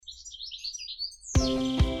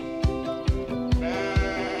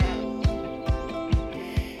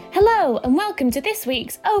Hello and welcome to this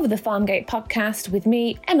week's Over the Farmgate podcast with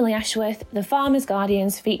me, Emily Ashworth, the Farmers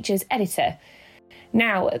Guardian's features editor.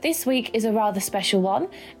 Now, this week is a rather special one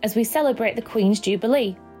as we celebrate the Queen's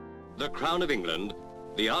Jubilee. The Crown of England,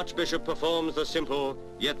 the Archbishop performs the simple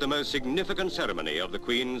yet the most significant ceremony of the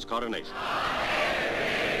Queen's coronation.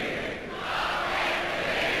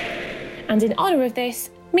 And in honour of this,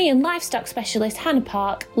 me and livestock specialist Hannah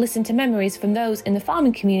Park listen to memories from those in the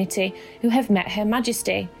farming community who have met Her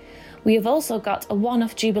Majesty. We have also got a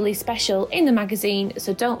one-off Jubilee special in the magazine,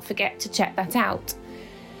 so don't forget to check that out.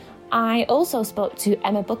 I also spoke to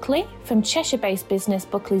Emma Buckley from Cheshire-based business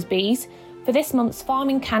Buckley's Bees for this month's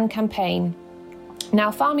Farming Can campaign. Now,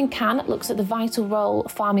 Farming Can looks at the vital role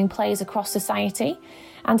farming plays across society,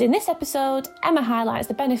 and in this episode, Emma highlights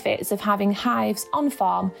the benefits of having hives on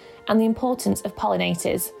farm and the importance of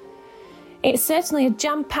pollinators. It's certainly a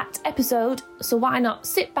jam-packed episode, so why not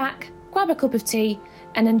sit back, grab a cup of tea,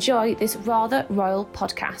 and enjoy this rather royal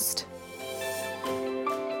podcast.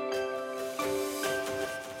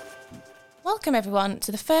 Welcome everyone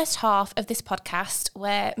to the first half of this podcast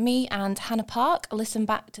where me and Hannah Park listen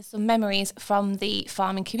back to some memories from the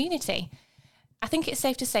farming community. I think it's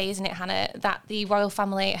safe to say, isn't it, Hannah, that the royal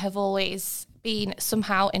family have always been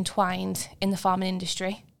somehow entwined in the farming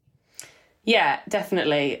industry? Yeah,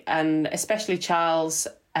 definitely. And especially Charles,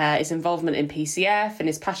 his involvement in PCF and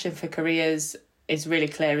his passion for careers is really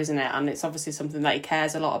clear, isn't it? And it's obviously something that he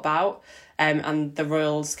cares a lot about. And the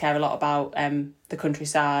royals care a lot about the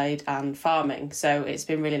countryside and farming. So it's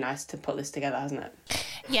been really nice to put this together, hasn't it?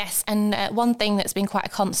 Yes, and one thing that's been quite a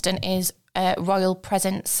constant is royal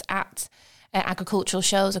presence at agricultural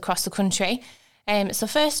shows across the country. So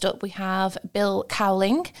first up, we have Bill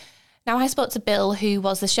Cowling. Now, I spoke to Bill, who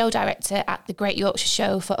was the show director at the Great Yorkshire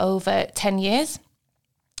Show for over 10 years.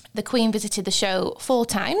 The Queen visited the show 4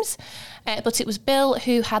 times, but it was Bill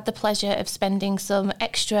who had the pleasure of spending some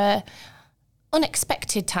extra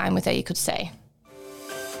unexpected time with her, you could say.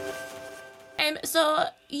 So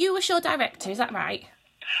you were show director, is that right?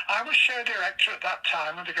 I was show director at that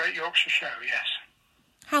time of the Great Yorkshire Show, yes.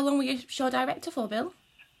 How long were you show director for, Bill?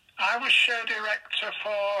 I was show director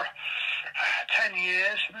for 10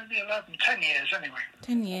 years, maybe 11, 10 years anyway.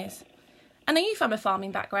 10 years. And are you from a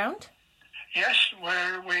farming background? Yes, we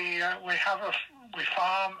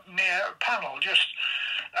farm near Pannel, just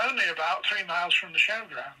only about 3 miles from the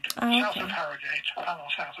showground, south of Harrogate, Pannel,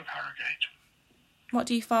 south of Harrogate. What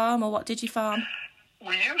do you farm, or what did you farm?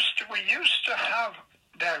 We used to have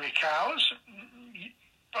dairy cows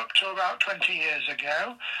up to about 20 years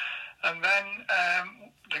ago, and then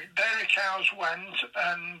the dairy cows went,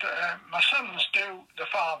 and my sons do the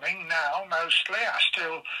farming now mostly. I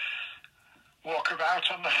still walk about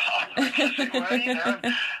on the farm, as it were, you know.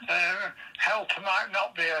 Help might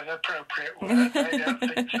not be an appropriate word. I don't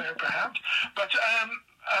think so, perhaps. But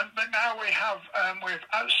now we have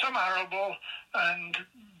some arable and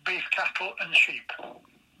beef cattle and sheep.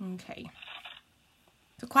 Okay.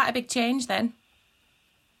 So quite a big change then.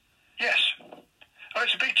 Yes. Oh,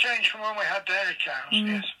 it's a big change from when we had dairy cows.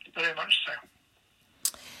 Yes, very much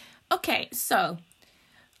so. Okay, so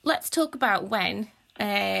let's talk about when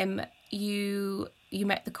you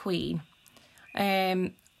met the Queen.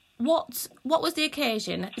 What was the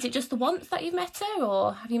occasion? Is it just the once that you've met her,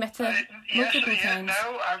 or have you met her multiple times?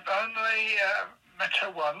 No, I've only met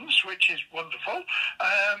her once, which is wonderful.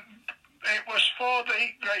 It was for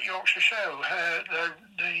the Great Yorkshire Show.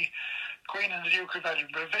 The Queen and the Duke of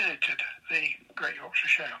Edinburgh visited the Great Yorkshire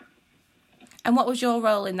Show. And what was your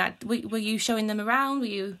role in that? Were you showing them around? Were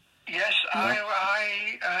you? Yes, yeah.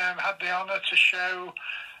 I had the honour to show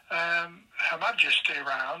Her Majesty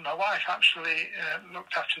around. My wife actually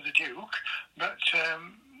looked after the Duke, but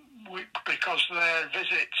because their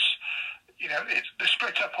visits, you know, they're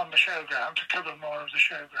split up on the showground to cover more of the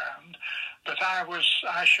showground. But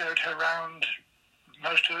I showed her around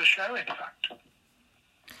most of the show, in fact.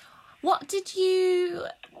 What did you...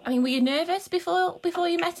 I mean, were you nervous before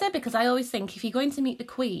you met her? Because I always think if you're going to meet the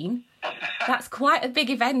Queen, that's quite a big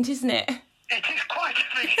event, isn't it? It is quite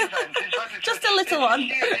a big event. Just a little one.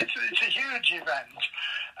 It's a huge event.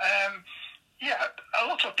 Yeah, a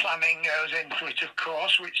lot of planning goes into it, of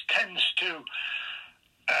course, which tends to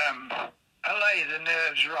allay the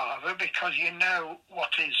nerves rather, because you know what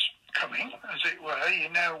is coming, as it were. You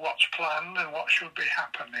know what's planned and what should be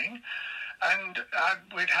happening. And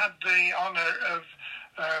we'd had the honour of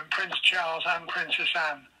Prince Charles and Princess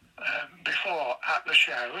Anne before at the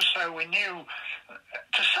show, so we knew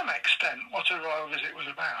to some extent what a royal visit was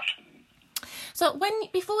about. So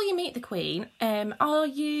before you meet the Queen, are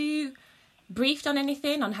you briefed on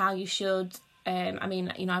anything on how you should? I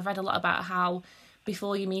mean, you know, I've read a lot about how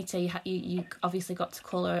before you meet her, you obviously got to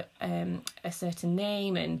call her a certain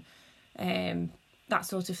name and that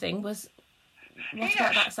sort of thing. What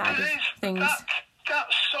about that side of things? That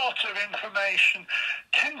sort of information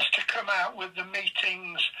tends to come out with the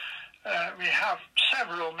meetings. We have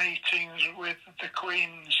several meetings with the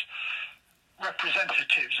Queen's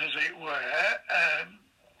representatives, as it were,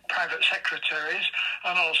 private secretaries,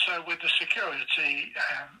 and also with the security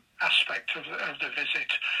aspect of the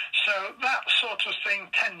visit. So that sort of thing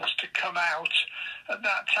tends to come out at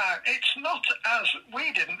that time. It's not, as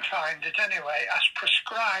we didn't find it anyway, as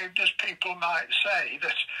prescribed as people might say,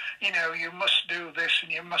 that, you must do this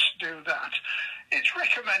and you must do that. It's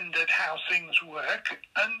recommended how things work,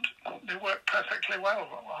 and they work perfectly well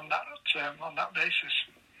on that basis.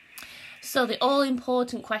 So the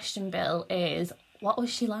all-important question, Bill, is, what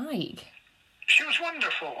was she like? She was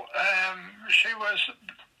wonderful. She was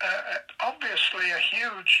obviously a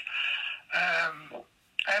huge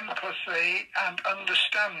empathy and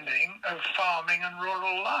understanding of farming and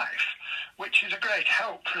rural life, which is a great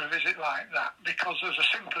help for a visit like that, because there's a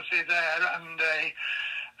sympathy there and a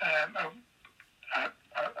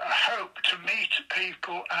hope to meet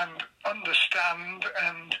people and understand.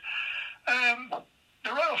 And the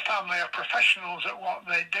royal family are professionals at what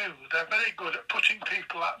they do. They're very good at putting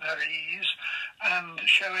people at their ease and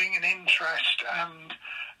showing an interest and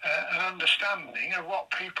an understanding of what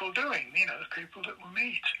people are doing, the people that we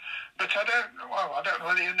meet. But I don't know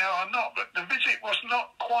whether you know or not, but the visit was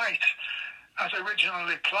not quite as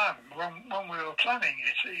originally planned. When we were planning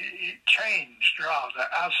it, it changed rather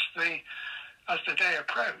as the day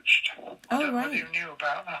approached. I don't know whether you knew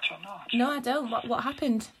about that or not. No, I don't. What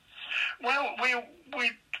happened? Well, we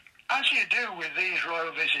as you do with these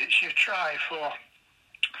royal visits, you try for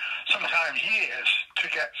sometimes years to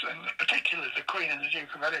get, and particularly the Queen and the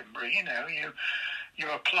Duke of Edinburgh, you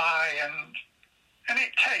apply and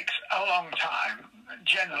it takes a long time,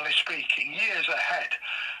 generally speaking, years ahead,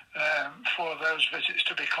 for those visits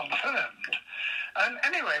to be confirmed. And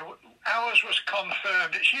anyway, ours was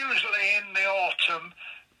confirmed. It's usually in the autumn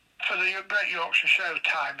for the Great Yorkshire Show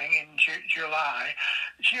timing in July.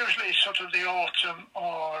 It's usually sort of the autumn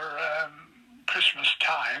or Christmas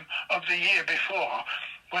time of the year before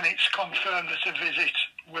when it's confirmed that a visit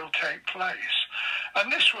will take place.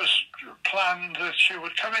 And this was planned that she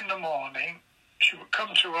would come in the morning, she would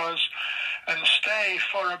come to us and stay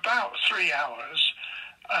for about 3 hours,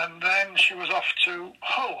 and then she was off to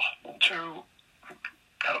Hull, to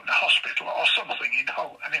the hospital or something in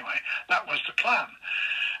Hull. Anyway, that was the plan.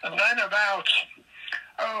 And then about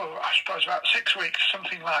 6 weeks,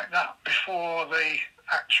 something like that, before the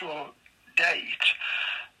actual date,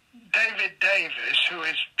 David Davis, who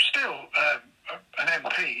is still an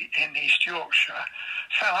MP in East Yorkshire,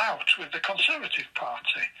 fell out with the Conservative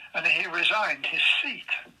Party and he resigned his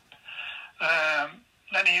seat.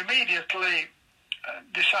 Then he immediately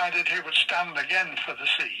decided he would stand again for the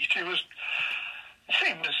seat. It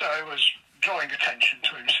seemed as though he was drawing attention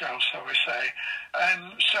to himself, so we say.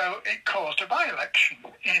 And so it caused a by-election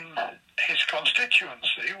in his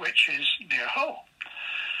constituency, which is near Hull.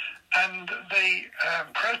 And the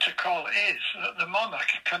protocol is that the monarch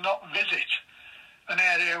cannot visit an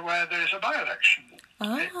area where there is a by-election.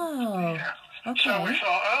 Okay. So we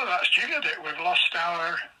thought, that's jiggered it. We've lost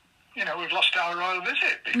our royal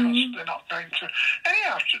visit because they're not going to.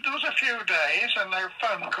 Anyhow, there was a few days and a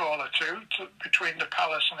phone call or two between the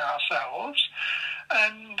palace and ourselves.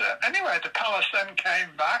 And anyway, the palace then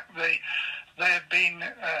came back. They had been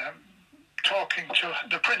talking to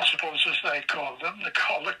the principals, as they call them. They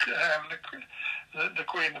call the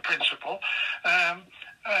Queen the principal.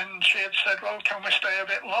 And she had said, well, can we stay a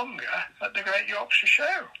bit longer at the Great Yorkshire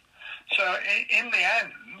Show? So in the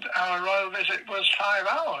end, our royal visit was 5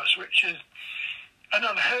 hours, which is an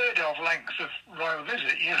unheard of length of royal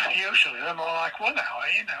visit. Usually they're more like 1 hour,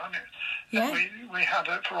 and we had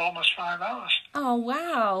it for almost 5 hours. Oh,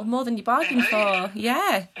 wow. More than you bargained for.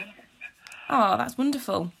 Yeah. Oh, that's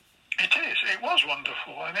wonderful. It is. It was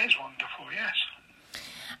wonderful and is wonderful, yes.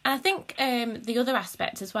 I think the other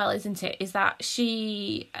aspect as well, isn't it, is that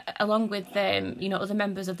she, along with other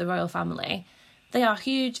members of the royal family, they are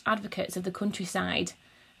huge advocates of the countryside,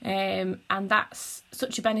 and that's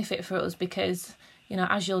such a benefit for us because,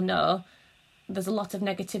 as you'll know, there's a lot of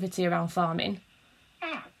negativity around farming.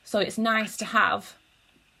 So it's nice to have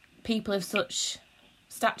people of such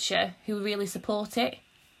stature who really support it.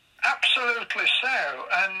 Absolutely so.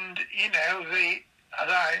 And, as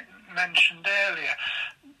I mentioned earlier,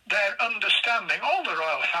 their understanding, all the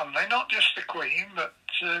royal family, not just the Queen, but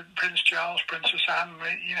Prince Charles, Princess Anne,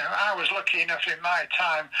 I was lucky enough in my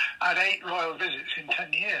time, I had 8 royal visits in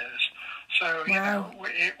 10 years. So, you know,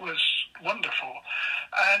 it was wonderful.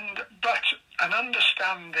 But an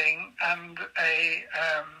understanding and a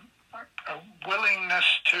willingness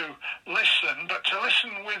to listen, but to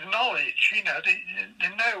listen with knowledge. You know, they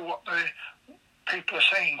know what the people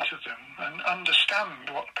are saying to them and understand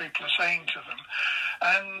what people are saying to them.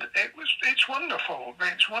 And it's wonderful.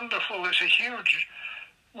 It's wonderful. It's a huge...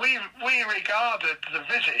 We regarded the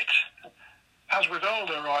visit, as with all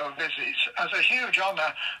the royal visits, as a huge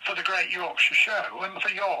honour for the Great Yorkshire Show and for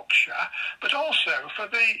Yorkshire, but also for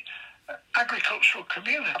the agricultural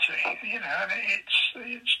community, you know, and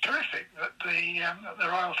it's terrific that the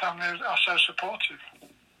royal family are so supportive.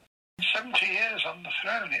 70 years on the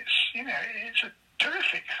throne, it's a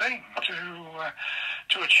terrific thing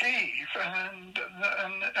to achieve and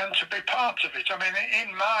to be part of it. I mean,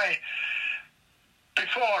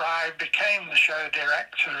 before I became the show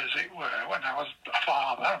director, as it were, when I was a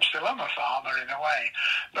farmer, I still am a farmer in a way,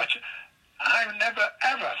 but I never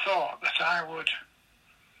ever thought that I would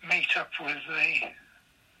meet up with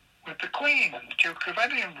the Queen and the Duke of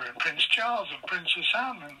Edinburgh and Prince Charles and Princess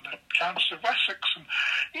Anne and the Countess of Wessex, and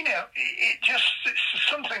you know, it's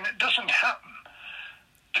something that doesn't happen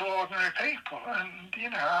to ordinary people, and you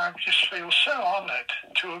know, I just feel so honoured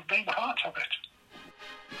to have been part of it.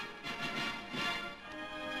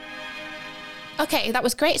 Okay, that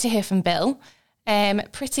was great to hear from Bill.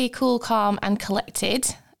 Pretty cool, calm and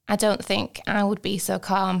collected. I don't think I would be so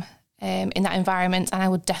calm in that environment, and I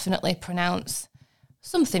would definitely pronounce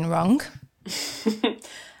something wrong.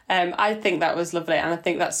 I think that was lovely, and I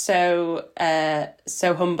think that's so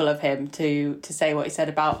humble of him to say what he said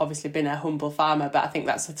about obviously being a humble farmer, but I think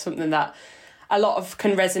that's something that a lot of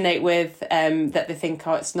can resonate with, that they think,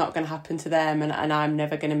 oh, it's not going to happen to them and I'm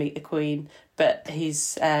never going to meet the Queen, but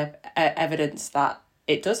he's evidence that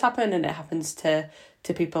it does happen, and it happens to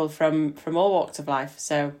people from all walks of life.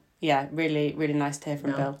 So yeah, really, really nice to hear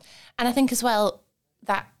from Bill. And I think as well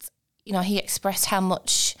that, you know, he expressed how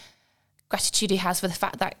much gratitude he has for the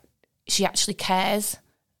fact that she actually cares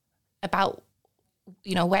about,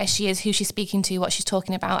 you know, where she is, who she's speaking to, what she's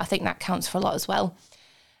talking about. I think that counts for a lot as well.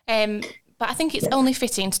 But I think it's only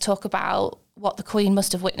fitting to talk about what the Queen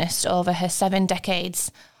must have witnessed over her 7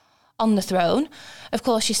 decades on the throne. Of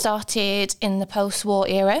course, she started in the post-war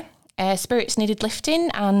era. Spirits needed lifting,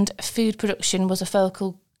 and food production was a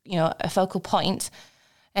focal point.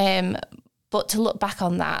 But to look back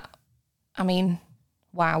on that, I mean,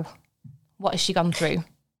 wow, what has she gone through?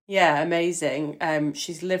 Yeah, amazing.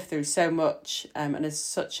 She's lived through so much, and has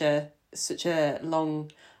such a long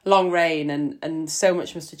reign, and so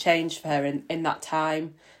much must have changed for her in that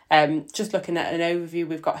time. Just looking at an overview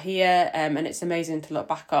we've got here, and it's amazing to look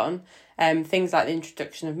back on. Things like the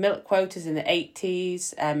introduction of milk quotas in the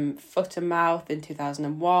 80s, foot and mouth in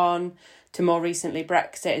 2001, to more recently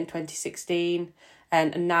Brexit in 2016,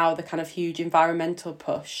 and now the kind of huge environmental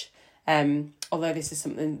push. Although this is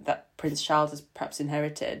something that Prince Charles has perhaps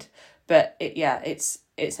inherited, but it's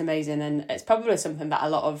amazing, and it's probably something that a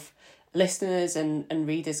lot of listeners and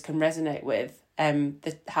readers can resonate with.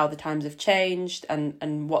 How the times have changed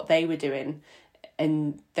and what they were doing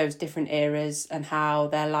in those different eras, and how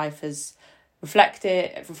their life has reflect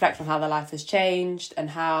on how their life has changed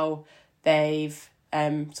and how they've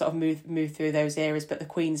sort of moved through those eras. But the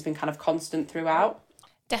Queen's been kind of constant throughout.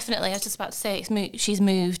 Definitely, I was just about to say she's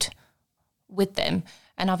moved with them,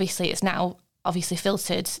 and obviously it's now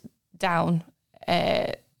filtered down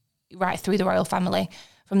right through the royal family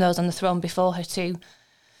from those on the throne before her too.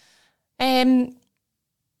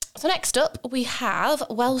 So next up, we have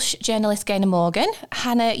Welsh journalist Gaynor Morgan.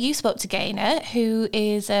 Hannah, you spoke to Gaynor, who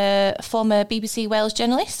is a former BBC Wales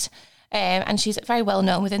journalist, and she's very well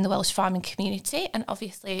known within the Welsh farming community, and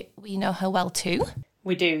obviously we know her well too.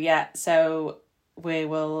 We do, yeah. So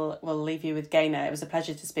we'll leave you with Gaynor. It was a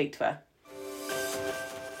pleasure to speak to her.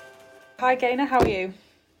 Hi Gaynor, how are you?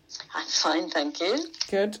 I'm fine, thank you.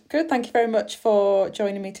 Good. Thank you very much for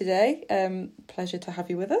joining me today. Pleasure to have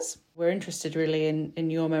you with us. We're interested really in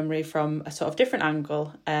your memory from a sort of different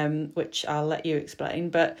angle, which I'll let you explain.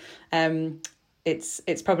 But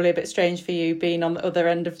it's probably a bit strange for you being on the other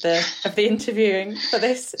end of the interviewing for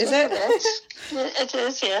this, is it? It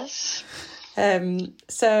is, yes.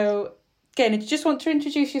 So, Gaynor, do you just want to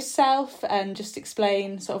introduce yourself and just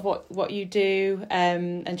explain sort of what you do,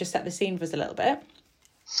 and just set the scene for us a little bit?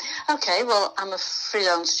 Okay, well, I'm a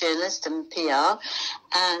freelance journalist and PR,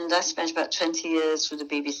 and I spent about 20 years with the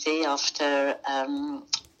BBC after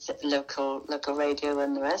local radio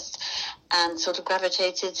and the rest, and sort of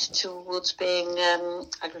gravitated towards being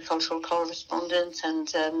agricultural correspondent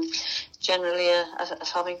and generally a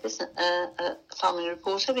farming business, a farming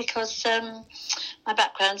reporter, because my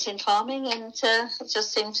background's in farming, and it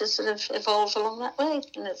just seemed to sort of evolve along that way.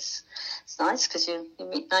 And it's nice because you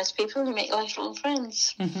meet nice people, you make lifelong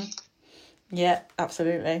friends. Mm-hmm. Yeah,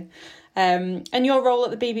 absolutely. And your role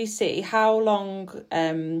at the BBC, how long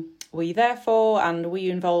were you there for, and were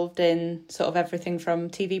you involved in sort of everything from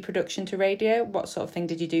TV production to radio? What sort of thing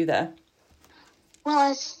did you do there? Well,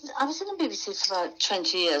 I was in the BBC for about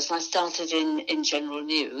 20 years, and I started in general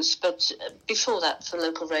news. But before that, for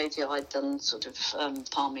local radio, I'd done sort of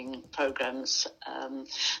farming programmes. And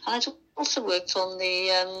I'd also worked on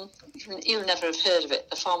the, you'll never have heard of it,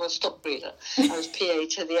 the Farmer Stock Breeder. I was PA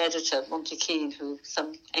to the editor, Monty Keane, who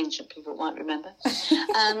some ancient people might remember.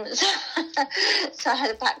 So I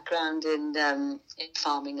had a background in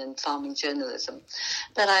farming and farming journalism.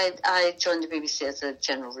 But I joined the BBC as a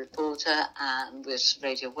general reporter and with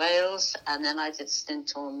Radio Wales, and then I did a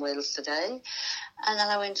stint on Wales Today, and then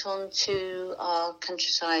I went on to our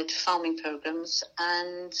countryside farming programmes,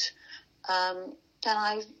 and then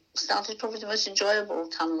I started probably the most enjoyable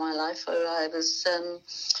time of my life, where I was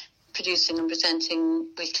producing and presenting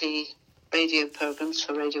weekly radio programmes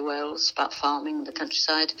for Radio Wales about farming in the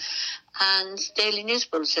countryside, and daily news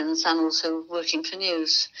bulletins, and also working for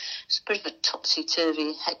news. It's a bit of a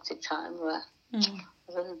topsy-turvy, hectic time where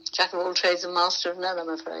I'm jack of all trades and master of none, I'm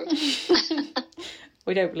afraid.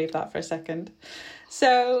 We don't believe that for a second.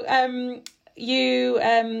 So you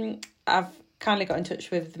have kindly got in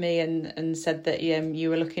touch with me and said that you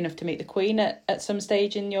were lucky enough to meet the Queen at some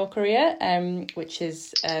stage in your career, which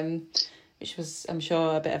was, I'm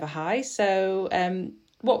sure, a bit of a high. So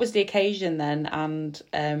what was the occasion then? And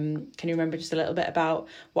can you remember just a little bit about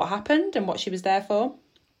what happened and what she was there for?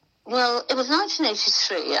 Well, it was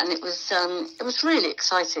 1983, and it was really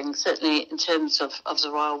exciting, certainly in terms of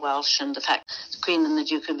the Royal Welsh and the fact the Queen and the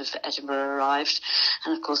Duke of Edinburgh arrived.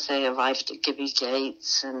 And, of course, they arrived at Gibby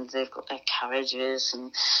Gates, and they've got their carriages,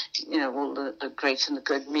 and, you know, all the great and the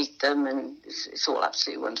good meet them, and it's all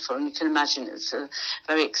absolutely wonderful. And you can imagine it's a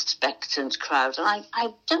very expectant crowd. And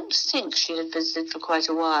I don't think she had visited for quite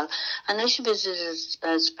a while. I know she visited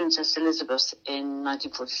as Princess Elizabeth in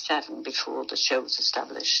 1947, before the show was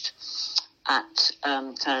established at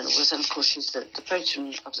Colonel Wood, and of course she's the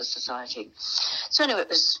patron of the society. So anyway, it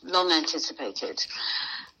was long anticipated.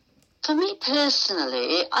 For me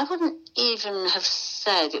personally, I wouldn't even have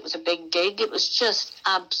said it was a big gig. It was just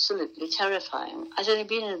absolutely terrifying. I'd only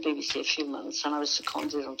been in the BBC a few months, and I was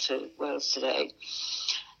seconded onto Wales Today.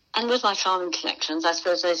 And with my farming connections, I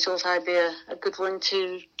suppose they thought I'd be a good one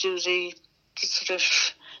to do the sort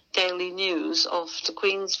of daily news of the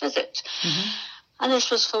Queen's visit. Mm-hmm. And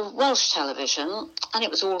this was for Welsh television, and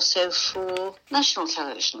it was also for national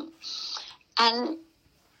television. And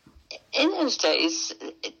in those days,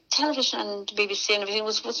 television and BBC and everything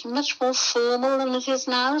was much more formal than it is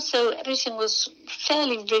now, so everything was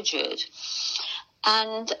fairly rigid.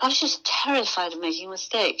 And I was just terrified of making a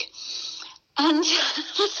mistake. And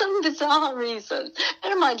for some bizarre reason,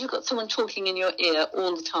 bear in mind you've got someone talking in your ear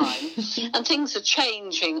all the time, and things are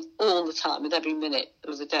changing all the time with every minute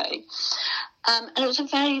of the day. And it was a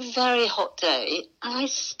very, very hot day, and I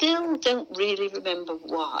still don't really remember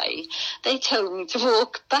why they told me to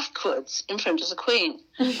walk backwards in front of the Queen.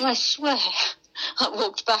 And I swear I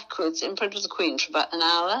walked backwards in front of the Queen for about an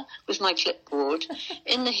hour with my clipboard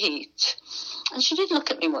in the heat. And she did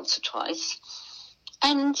look at me once or twice.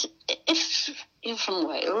 And if you're from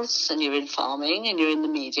Wales and you're in farming and you're in the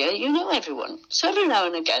media, you know everyone. So every now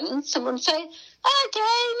and again, someone would say,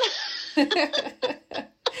 again!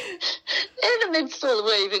 In amidst all the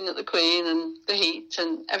waving at the Queen and the heat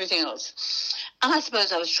and everything else. And I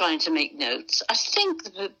suppose I was trying to make notes. I think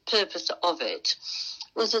the purpose of it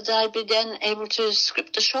was that I'd be then able to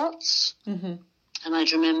script the shots. Mm-hmm. And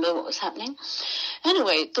I'd remember what was happening.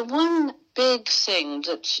 Anyway, the one big thing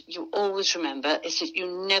that you always remember is that you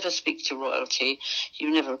never speak to royalty.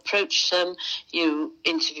 You never approach them. You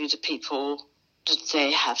interview the people that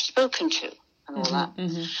they have spoken to and all that.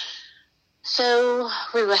 Mm-hmm. So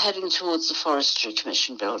we were heading towards the Forestry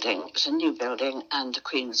Commission building. It was a new building, and the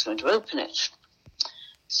Queen was going to open it.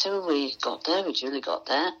 So we duly got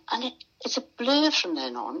there, and it's a blur from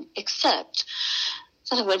then on, except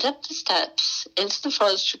that I went up the steps into the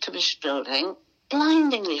Forestry Commission building,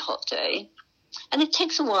 blindingly hot day, and it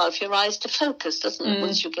takes a while for your eyes to focus, doesn't it,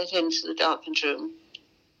 once you get into the darkened room.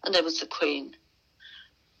 And there was the Queen.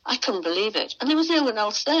 I couldn't believe it. And there was no one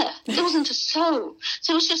else there. There wasn't a soul.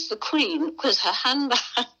 So it was just the Queen with her handbag.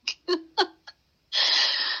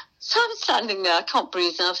 So I was standing there, I can't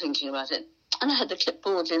breathe now thinking about it, and I had the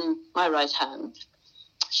clipboard in my right hand.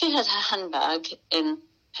 She had her handbag in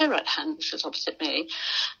her right hand, which was opposite me,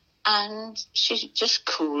 and she just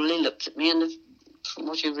coolly looked at me, and from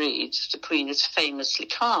what you read, the Queen is famously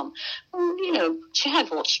calm. Well, you know, she had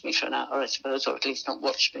watched me for an hour, I suppose, or at least not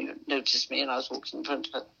watched me, but noticed me, and I was walking in front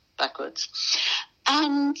of her backwards.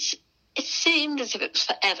 And it seemed as if it was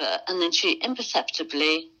forever, and then she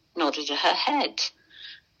imperceptibly nodded her head.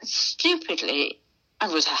 And stupidly,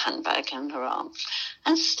 and with her handbag on her arm,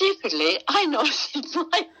 and stupidly, I nodded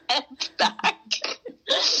my head back.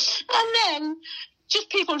 And then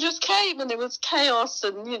people just came, and there was chaos,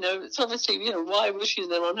 and, you know, it's obviously, you know, why was she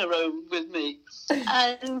there on her own with me?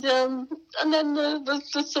 And then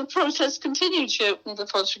the protest continued. She opened the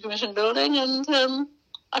Forestry Commission building, and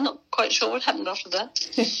I'm not quite sure what happened after that.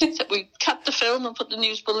 Except we cut the film and put the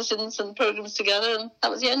news bulletins and programmes together, and that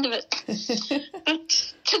was the end of it. But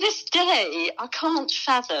to this day, I can't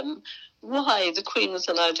fathom why the Queen was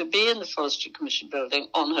allowed to be in the Forestry Commission building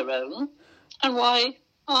on her own, and why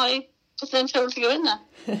I was then told to go in there.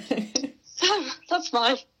 So that's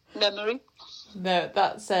my memory. No,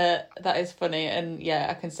 that is funny, and yeah,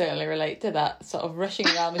 I can certainly relate to that sort of rushing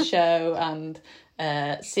around the show and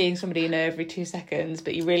seeing somebody in every 2 seconds,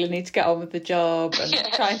 but you really need to get on with the job and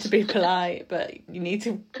trying to be polite, but you need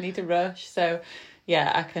to rush. So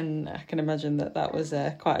yeah, I can imagine that was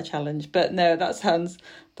quite a challenge. But no, that sounds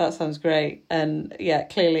great, and yeah,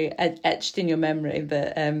 clearly etched in your memory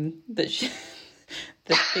that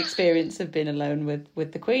the experience of being alone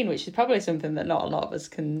with the Queen, which is probably something that not a lot of us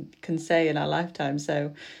can say in our lifetime.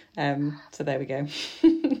 So there we go.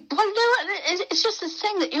 Well, no, it's just this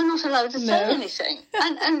thing that you're not allowed to say anything,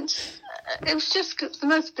 and it was just the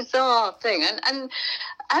most bizarre thing, and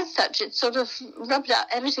as such, it sort of rubbed out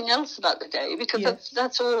everything else about the day, because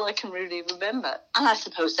that's all I can really remember. And I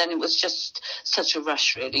suppose then it was just such a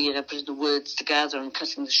rush, really, you know, putting the words together and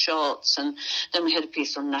cutting the shots, and then we had a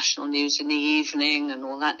piece on national news in the evening and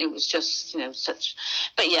all that. It was just, you know,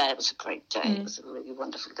 but yeah, it was a great day. It was a really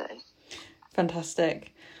wonderful day.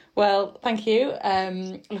 Fantastic. Well, thank you.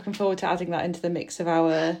 Looking forward to adding that into the mix of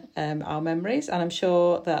our memories, and I'm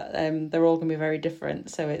sure that they're all going to be very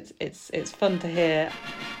different. So it's fun to hear.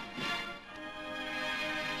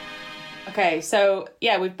 Okay, so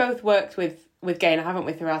yeah, we've both worked with Gaynor, haven't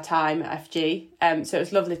we, through our time at FG? So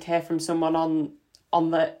it's lovely to hear from someone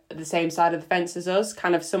on the same side of the fence as us,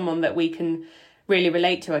 kind of someone that we can really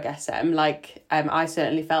relate to, I guess. I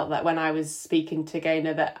certainly felt that when I was speaking to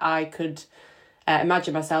Gaynor that I could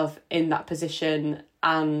imagine myself in that position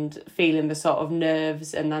and feeling the sort of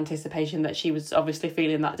nerves and anticipation that she was obviously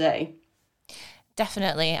feeling that day.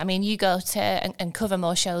 Definitely. I mean, you go to and cover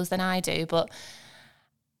more shows than I do, but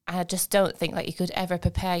I just don't think that you could ever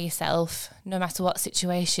prepare yourself, no matter what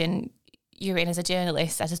situation you're in as a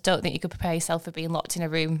journalist. I just don't think you could prepare yourself for being locked in a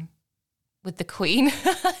room with the Queen.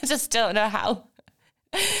 I just don't know how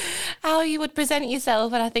you would present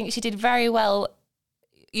yourself, and I think she did very well,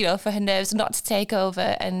 you know, for her nerves not to take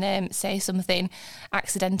over and say something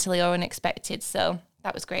accidentally or unexpected. So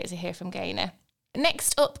that was great to hear from Gaynor.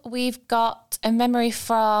 Next up, we've got a memory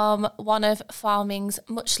from one of farming's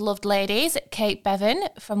much-loved ladies, Kate Bevan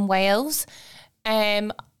from Wales.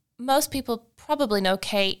 Most people probably know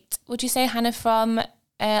Kate. Would you say, Hannah, from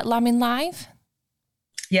Lambing Live?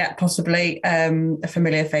 Yeah, possibly. A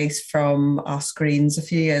familiar face from our screens a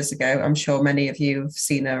few years ago. I'm sure many of you have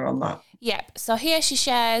seen her on that. Yep. So here she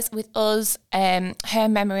shares with us her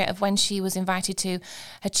memory of when she was invited to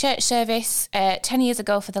her church service 10 years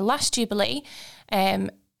ago for the last Jubilee.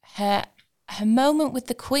 Her moment with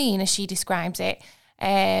the Queen, as she describes it,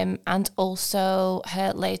 and also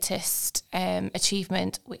her latest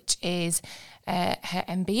achievement, which is her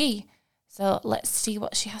MBE. So let's see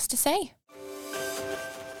what she has to say.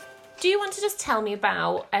 Do you want to just tell me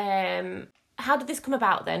about how did this come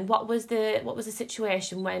about then? What was the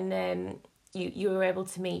situation when you were able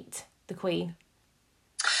to meet the Queen?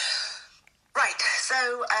 Right,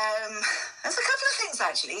 so there's a couple of things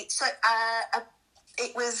actually. So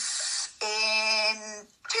it was in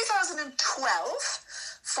 2012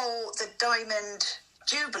 for the Diamond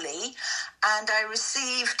Jubilee, and I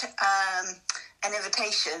received an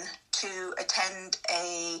invitation to attend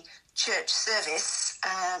a church service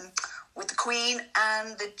with the Queen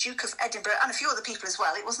and the Duke of Edinburgh and a few other people as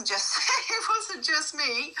well. It wasn't just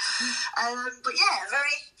me. But yeah,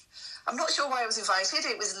 I'm not sure why I was invited.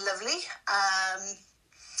 It was lovely.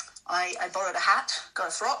 I borrowed a hat, got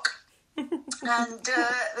a frock, and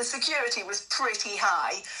the security was pretty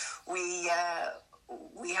high.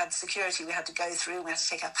 we had security we had to go through. We had to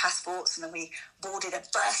take our passports, and then we boarded a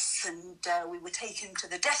bus, and we were taken to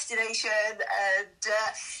the destination. And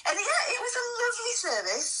yeah, it was a lovely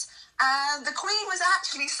service. And the Queen was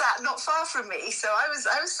actually sat not far from me, so I was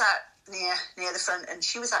sat near the front, and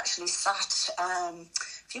she was actually sat.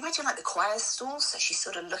 If you imagine like the choir stall, so she's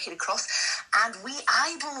sort of looking across, and we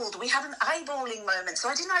had an eyeballing moment. So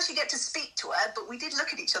I didn't actually get to speak to her, but we did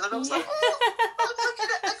look at each other, and I was like, oh, I'm looking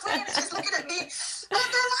at the Queen, and she's looking at me. And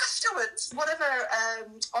then afterwards, one of her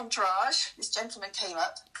entourage, this gentleman came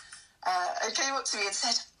up to me and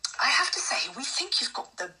said, I have to say, we think you've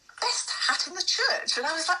got the best hat in the church. And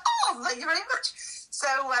I was like, oh, thank you very much. So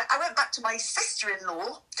I went back to my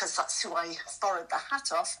sister-in-law, because that's who I borrowed the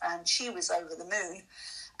hat off, and she was over the moon.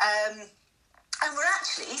 And we're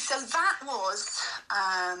actually, so that was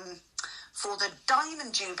for the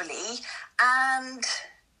Diamond Jubilee, and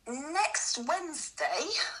next Wednesday,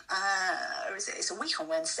 it's a week on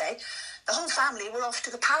Wednesday, the whole family were off to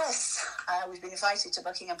the palace. We've been invited to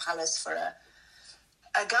Buckingham Palace for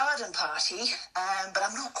a garden party, but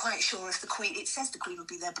I'm not quite sure if the Queen, it says the Queen will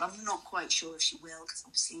be there, but I'm not quite sure if she will, because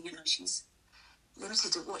obviously, she's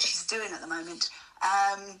limited at what she's doing at the moment.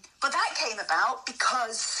 But that came about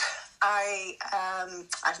because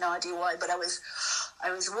I've no idea why, but I was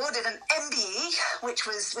awarded an MBE, which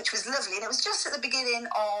was lovely, and it was just at the beginning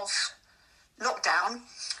of lockdown.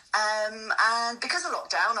 And because of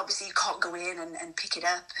lockdown, obviously you can't go in and pick it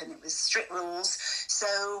up, and it was strict rules.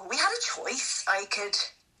 So we had a choice. I could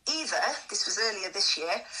either, this was earlier this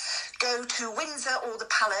year, go to Windsor or the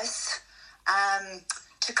Palace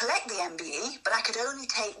to collect the MBE, but I could only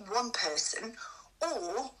take one person,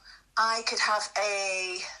 or I could have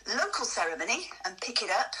a local ceremony and pick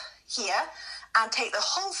it up here and take the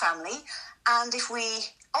whole family. And if we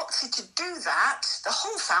opted to do that, the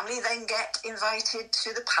whole family then get invited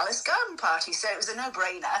to the Palace garden party. So it was a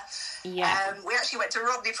no-brainer. Yeah. We actually went to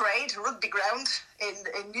Rodney Parade, rugby ground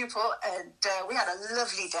in Newport, and we had a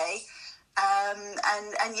lovely day.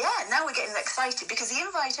 And yeah, now we're getting excited because the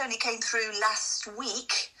invite only came through last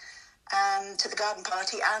week to the garden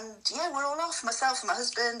party, and yeah, we're all off, myself and my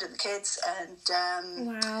husband and the kids, and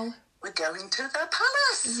wow, we're going to the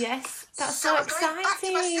palace. Yes, that's so exciting. I'm going back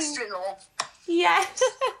to my sister-in-law. Yeah.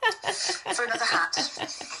 For another hat.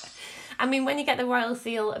 I mean, when you get the royal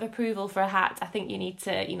seal of approval for a hat, I think you need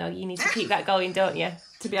to keep that going, don't you?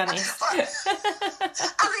 To be honest. I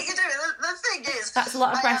think you do. The thing is, that's a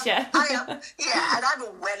lot of pressure. And I'm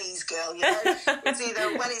a wellies girl. It's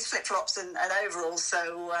either wellies, flip flops, and overalls. So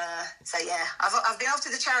yeah, I've been off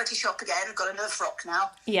to the charity shop again. I've got another frock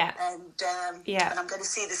now. Yeah. And and I'm going to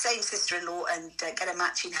see the same sister-in-law and get a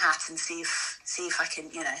matching hat and see if I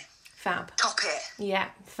can fab top it. Yeah,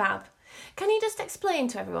 fab. Can you just explain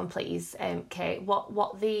to everyone, please, Kate, what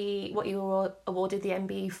you were awarded the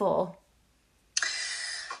MBE for?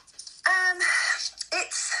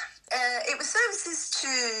 It was services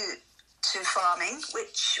to farming,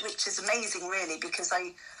 which is amazing, really, because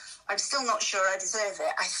I'm still not sure I deserve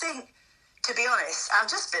it. I think, to be honest, I've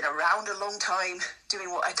just been around a long time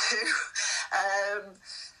doing what I do,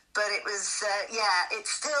 but it was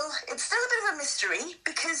it's still a bit of a mystery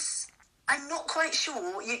because I'm not quite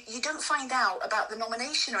sure. You don't find out about the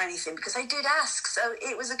nomination or anything, because I did ask. So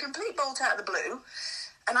it was a complete bolt out of the blue.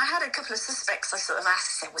 And I had a couple of suspects I sort of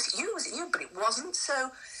asked, said, was it you? But it wasn't.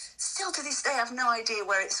 So still to this day, I have no idea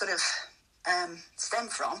where it sort of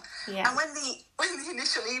stemmed from. Yeah. And when the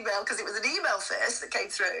initial email, because it was an email first that came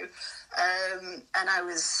through, and I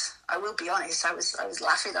will be honest, I was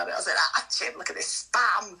laughing at it. I was like, Jim, look at this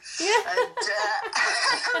spam. Yeah. And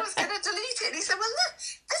I was going to delete it. And he said, well, look,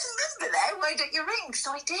 there's a number there. Why don't you ring?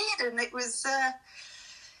 So I did, and it was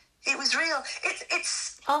real.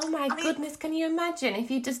 It's. Oh my goodness! Can you imagine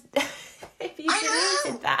if you just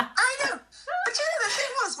deleted that? I know. But the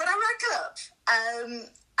thing was, when I rang up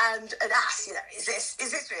and asked, is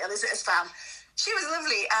this real? Is it a spam? She was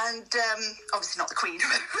lovely, and obviously not the Queen, who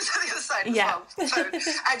was on the other side of the phone.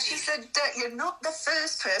 And she said, you're not the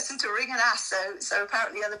first person to ring and ask, so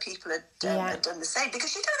apparently other people had done the same,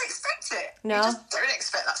 because you don't expect it. No. You just don't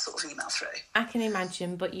expect that sort of email through. I can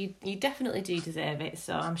imagine, but you definitely do deserve it,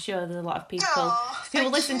 so I'm sure there's a lot of people who will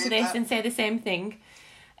listen to this and say the same thing.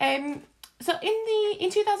 So in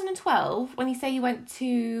 2012, when you say you went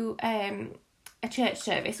to a church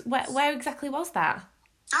service, where exactly was that?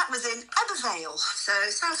 That was in Abervale, so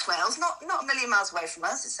South Wales, not a million miles away from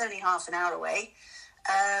us. It's only half an hour away.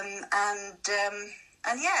 And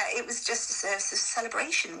yeah, it was just a service of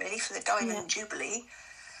celebration, really, for the Diamond Jubilee.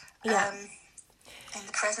 Yeah. In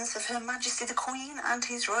the presence of Her Majesty the Queen and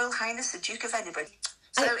His Royal Highness the Duke of Edinburgh.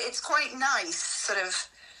 So it's quite nice, sort of,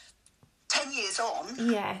 10 years on,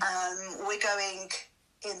 we're going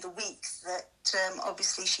in the week that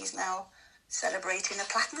obviously she's now celebrating a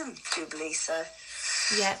platinum jubilee. So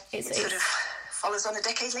it sort of follows on a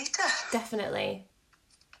decade later. Definitely.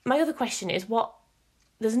 My other question is,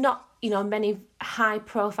 there's not, many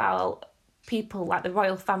high-profile people like the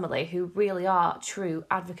royal family who really are true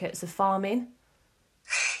advocates of farming.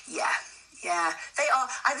 Yeah, they are.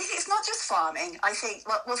 I think it's not just farming. I think,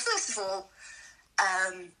 well, first of all,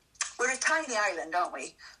 we're a tiny island, aren't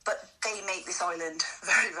we? But they make this island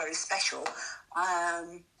very, very special.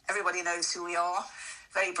 Everybody knows who we are,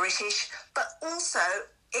 very British. But also,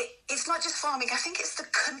 it's not just farming. I think it's the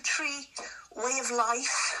country way of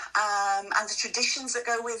life and the traditions that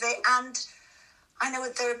go with it. And I know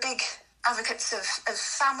they're big advocates of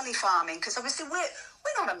family farming, because obviously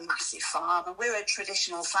we're not a massive farm, and we're a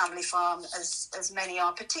traditional family farm, as many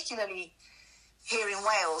are, particularly here in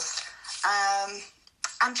Wales.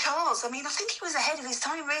 And Charles, I think he was ahead of his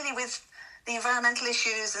time, really, with the environmental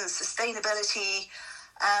issues and sustainability.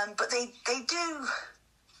 But they do,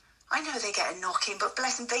 I know they get a knocking, but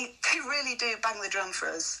bless them, they really do bang the drum for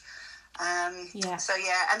us. So,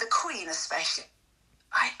 and the Queen especially.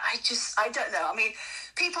 I don't know.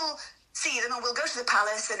 People see them and we'll go to the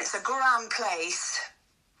palace and it's a grand place,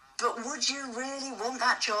 but would you really want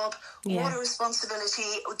that job? What a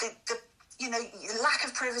responsibility. The lack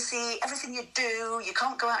of privacy, everything you do, you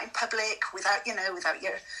can't go out in public without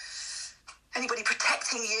anybody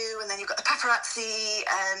protecting you, and then you've got the paparazzi,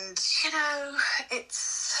 and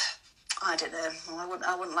it's, I don't know,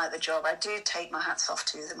 I wouldn't like the job. I do take my hats off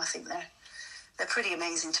to them. I think they're pretty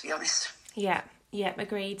amazing, to be honest. Yeah,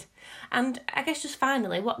 agreed. And I guess just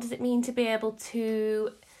finally, what does it mean to be able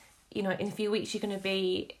to, in a few weeks you're going to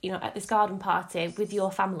be, at this garden party with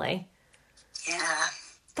your family? Yeah.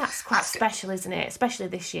 That's quite special, isn't it? Especially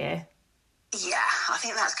this year. Yeah, I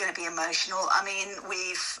think that's going to be emotional.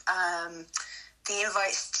 We've the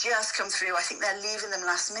invites just come through. I think they're leaving them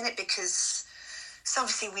last minute because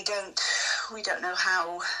obviously we don't know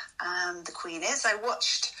how the Queen is.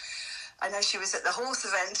 I know she was at the horse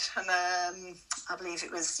event, and I believe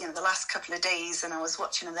it was the last couple of days, and I was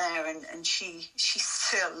watching her there, and she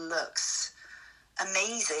still looks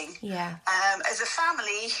amazing. Yeah. As a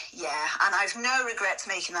family, and I've no regrets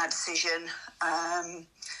making that decision.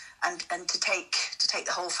 And to take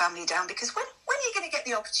the whole family down, because when are you going to get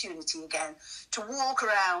the opportunity again to walk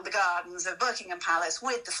around the gardens of Buckingham Palace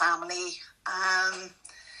with the family?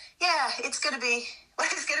 It's going to be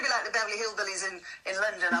like the Beverly Hillbillies in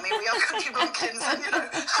London. We are cooking bumpkins, and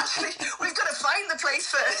actually we've got to find the place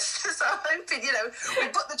first. So I'm hoping we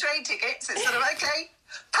book the train tickets. It's sort of okay.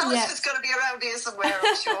 Palace is going to be around here somewhere,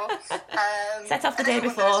 I'm sure. Set off the day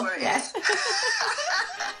before. Yeah.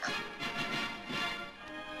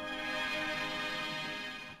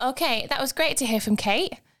 Okay, that was great to hear from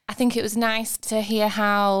Kate. I think it was nice to hear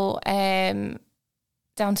how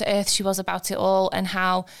down to earth she was about it all, and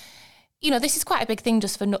how, this is quite a big thing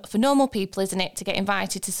just for normal people, isn't it, to get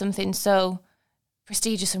invited to something so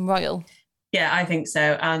prestigious and royal. Yeah, I think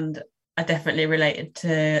so. And I definitely related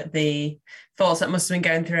to the thoughts that must have been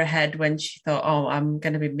going through her head when she thought, I'm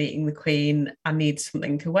going to be meeting the Queen. I need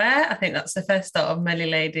something to wear. I think that's the first thought of many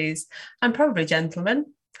ladies, and probably gentlemen.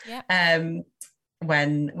 Yeah.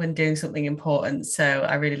 When doing something important. So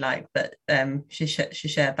I really like that she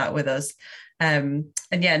shared that with us. And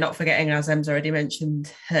not forgetting, as Em's already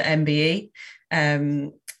mentioned, her MBE,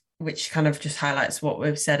 which kind of just highlights what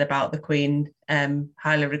we've said about the Queen,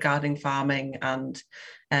 highly regarding farming, and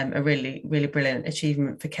a really, really brilliant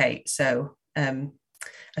achievement for Kate. So as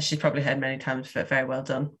she's probably heard many times, but very well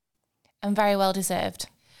done. And very well deserved.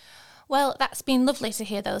 Well, that's been lovely to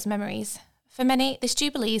hear those memories. For many, this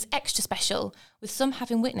Jubilee is extra special, with some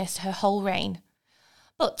having witnessed her whole reign.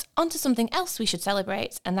 But on to something else we should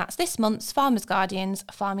celebrate, and that's this month's Farmers Guardian's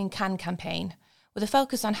Farming Can campaign. With a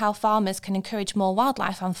focus on how farmers can encourage more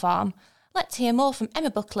wildlife on farm, let's hear more from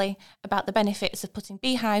Emma Buckley about the benefits of putting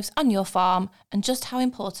beehives on your farm and just how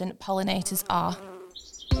important pollinators are.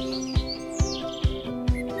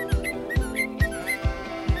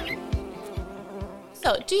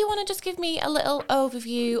 So, do you want to just give me a little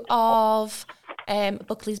overview of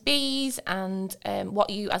Buckley's Bees and what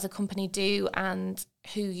you as a company do and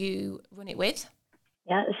who you run it with?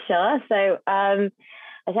 Yeah, sure. So I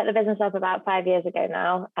set the business up about 5 years ago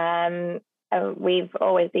now. We've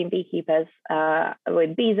always been beekeepers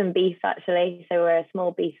with bees and beef, actually. So we're a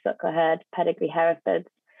small beef suckler herd, pedigree Herefords.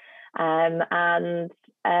 And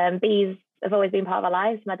bees have always been part of our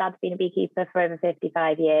lives. My dad's been a beekeeper for over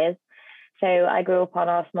 55 years. So I grew up on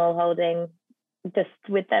our small holding, just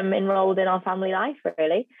with them enrolled in our family life,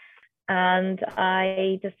 really. And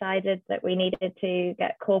I decided that we needed to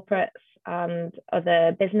get corporates and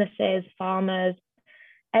other businesses, farmers,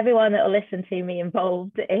 everyone that will listen to me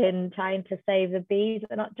involved in trying to save the bees,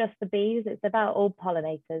 but not just the bees. It's about all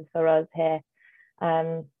pollinators for us here.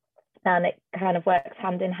 And it kind of works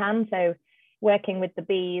hand in hand. So working with the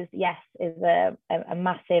bees, yes, is a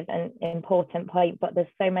massive and important point, but there's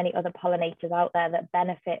so many other pollinators out there that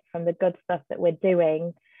benefit from the good stuff that we're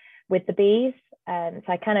doing with the bees. So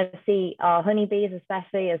I kind of see our honeybees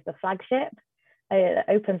especially as the flagship. It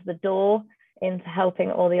opens the door into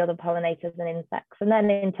helping all the other pollinators and insects. And then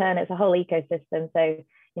in turn, it's a whole ecosystem. So,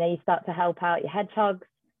 you start to help out your hedgehogs,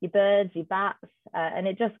 your birds, your bats, and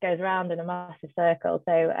it just goes around in a massive circle.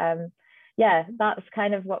 So yeah, that's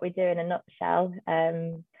kind of what we do in a nutshell.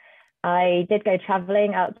 I did go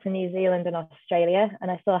traveling out to New Zealand and Australia, and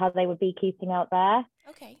I saw how they were beekeeping out there.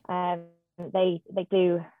 Okay. They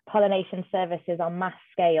do pollination services on mass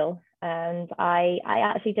scale, and I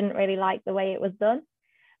actually didn't really like the way it was done.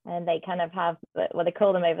 And they kind of have what they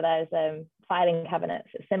call them over there as filing cabinets.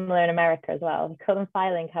 It's similar in America as well. They call them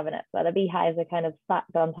filing cabinets, where the beehives are kind of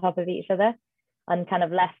stacked on top of each other and kind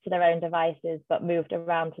of left to their own devices, but moved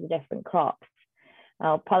around to the different crops.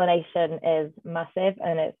 Now, pollination is massive,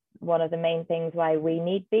 and it's one of the main things why we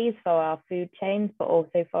need bees for our food chains, but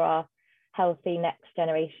also for our healthy next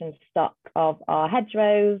generation stock of our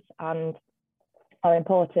hedgerows and our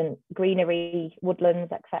important greenery,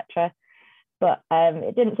 woodlands, etc. But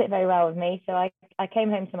it didn't sit very well with me. So I came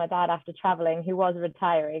home to my dad after traveling, who was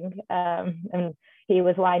retiring, and he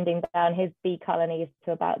was winding down his bee colonies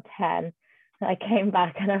to about 10. I came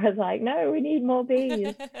back and I was like, no, we need more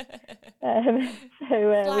bees. Like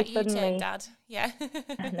we you turned, Dad. Yeah.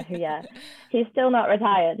 Yeah. He's still not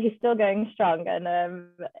retired. He's still going strong, and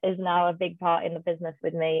is now a big part in the business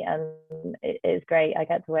with me. And it is great. I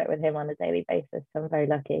get to work with him on a daily basis. So I'm very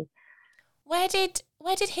lucky. Where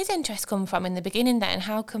did his interest come from in the beginning then?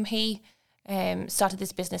 How come he started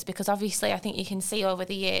this business? Because obviously I think you can see over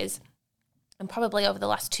the years, and probably over the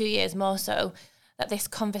last 2 years more so, that this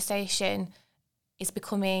conversation is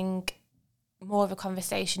becoming more of a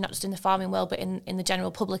conversation, not just in the farming world, but in the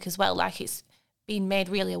general public as well. Like, it's being made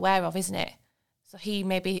really aware of, isn't it? So he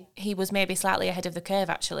was maybe slightly ahead of the curve,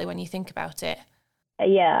 actually, when you think about it.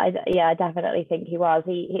 Yeah, I definitely think he was.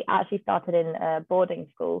 He actually started in boarding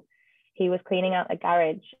school. He was cleaning out a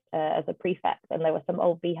garage as a prefect, and there were some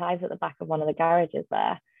old beehives at the back of one of the garages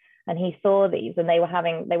there. And he saw these, and they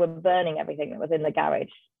were burning everything that was in the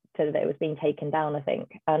garage so that it was being taken down, I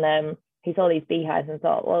think. And he saw these beehives and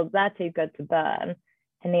thought, well, they're too good to burn.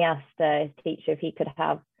 And he asked his teacher if he could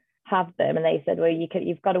have them. And they said, well,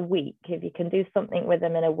 you've got a week. If you can do something with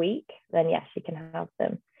them in a week, then yes, you can have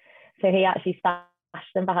them. So he actually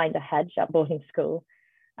stashed them behind a hedge at boarding school.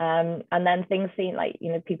 And then things seem like,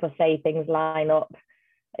 people say things line up,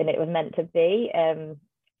 and it was meant to be.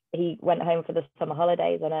 He went home for the summer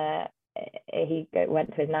holidays, and he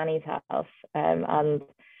went to his nanny's house, and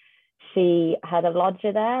she had a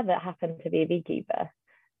lodger there that happened to be a beekeeper,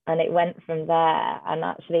 and it went from there. And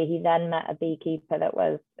actually, he then met a beekeeper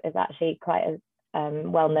that is actually quite a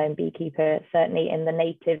well-known beekeeper, certainly in the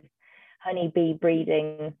native honeybee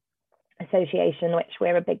breeding association, which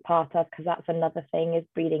we're a big part of, because that's another thing, is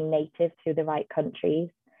breeding native to the right countries,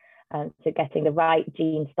 and so getting the right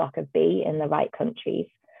gene stock of bee in the right countries.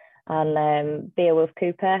 And Beowulf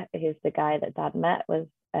Cooper, who's the guy that Dad met, was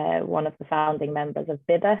one of the founding members of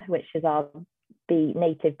BIBA, which is our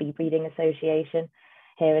native bee breeding association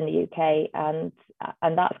here in the UK, and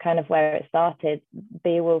that's kind of where it started.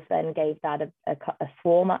 Beowulf then gave Dad a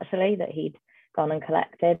swarm, actually, that he'd gone and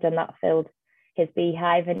collected, and that filled his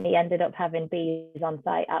beehive, and he ended up having bees on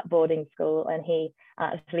site at boarding school, and he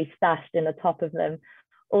actually stashed in the top of them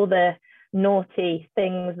all the naughty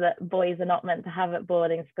things that boys are not meant to have at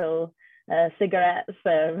boarding school, cigarettes,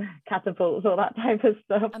 catapults, all that type of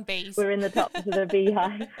stuff. And bees. Were in the tops of the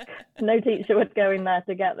beehive. No teacher would go in there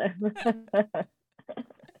to get them.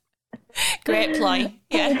 Great ploy,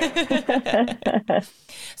 yeah.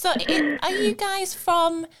 So are you guys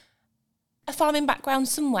from a farming background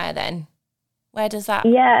somewhere then? Where does that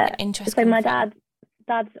interest come from? So my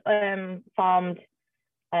dad's farmed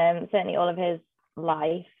certainly all of his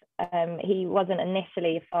life. He wasn't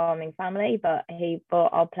initially a farming family, but he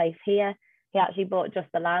bought our place here. He actually bought just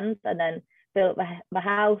the land and then built the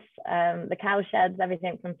house, the cow sheds,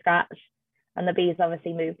 everything from scratch. And the bees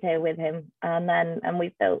obviously moved here with him. And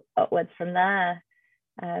we've built upwards from there,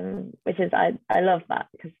 which is, I love that,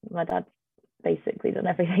 because my dad's basically done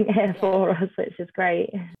everything here for us, which is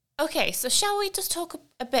great. Okay, so shall we just talk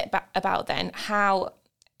a bit about then how,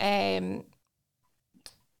 so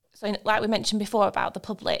like we mentioned before about the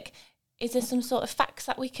public is there some sort of facts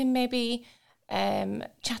that we can maybe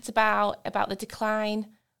chat about the decline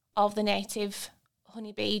of the native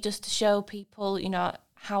honeybee, just to show people,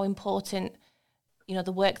 how important,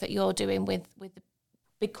 the work that you're doing with the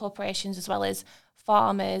big corporations as well as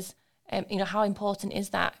farmers, how important is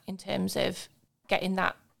that in terms of getting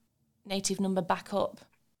that native number back up?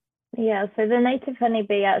 Yeah, so the native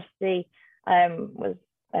honeybee actually was,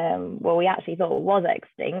 we actually thought it was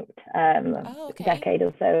extinct a decade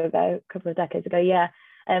or so ago, a couple of decades ago, yeah.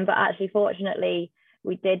 But actually, fortunately,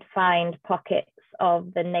 we did find pockets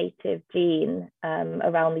of the native gene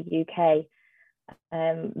around the UK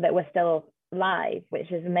that were still live,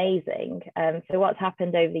 which is amazing. So what's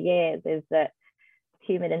happened over the years is that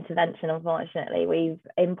human intervention, unfortunately, we've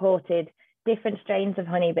imported different strains of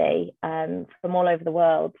honeybee from all over the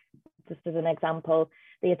world. Just as an example,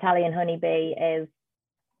 the Italian honeybee is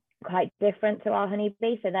quite different to our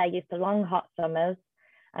honeybee. So they're used to long, hot summers,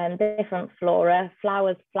 different flora,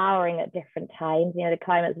 flowers flowering at different times. The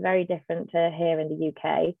climate's very different to here in the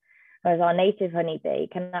UK, whereas our native honeybee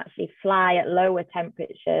can actually fly at lower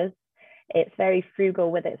temperatures. It's very frugal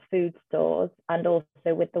with its food stores and also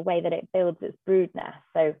with the way that it builds its brood nest.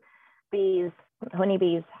 So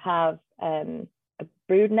honeybees have a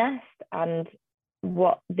brood nest, and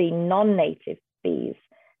what the non-native bees,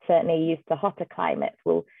 certainly used to hotter climates,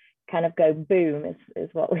 will kind of go boom, is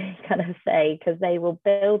what we kind of say, because they will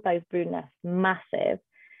build those brood nests massive. And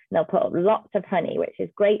they'll put up lots of honey, which is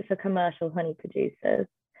great for commercial honey producers.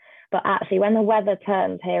 But actually, when the weather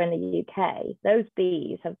turns here in the UK, those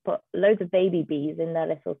bees have put loads of baby bees in their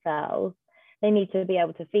little cells. They need to be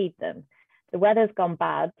able to feed them. The weather's gone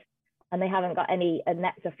bad and they haven't got any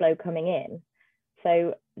nectar flow coming in.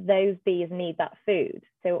 So those bees need that food.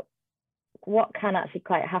 So what can actually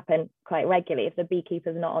quite happen quite regularly if the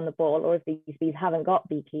beekeeper's not on the ball, or if these bees haven't got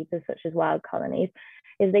beekeepers, such as wild colonies,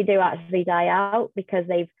 is they do actually die out because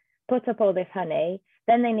they've put up all this honey,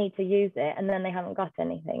 then they need to use it, and then they haven't got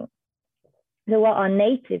anything. So what our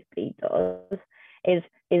native bee does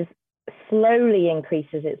is slowly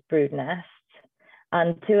increases its brood nest,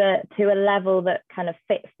 and to a level that kind of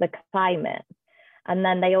fits the climate. And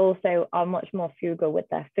then they also are much more frugal with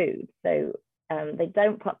their food. So they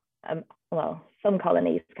don't put, some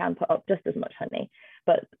colonies can put up just as much honey,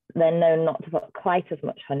 but they're known not to put quite as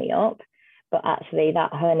much honey up. But actually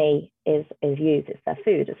that honey is used, it's their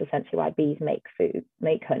food. It's essentially why bees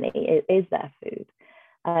make honey, it is their food.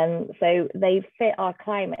 So they fit our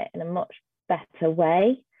climate in a much better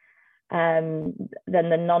way than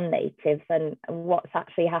the non-natives. And what's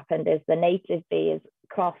actually happened is the native bee is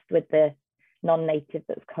crossed with the non-native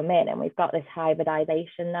that's come in, and we've got this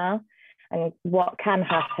hybridization now. And what can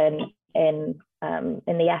happen in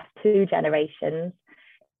the F2 generations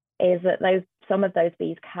is that some of those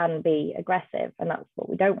bees can be aggressive, and that's what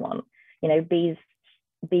we don't want.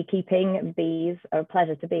 Beekeeping bees are a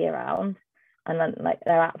pleasure to be around, and then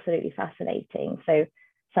they're absolutely fascinating. So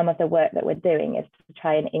some of the work that we're doing is to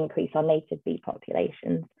try and increase our native bee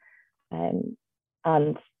populations, and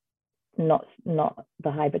not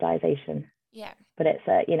the hybridization. Yeah. But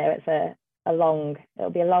it'll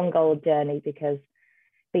be a long old journey, because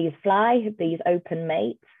bees fly, bees open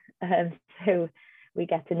mate. So we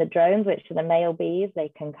get in the drones, which are the male bees.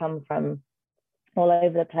 They can come from all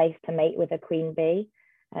over the place to mate with a queen bee.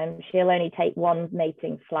 She'll only take one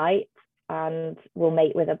mating flight and will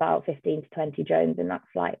mate with about 15 to 20 drones in that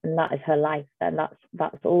flight. And that is her life. And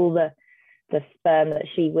that's all the sperm that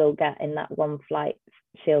she will get in that one flight.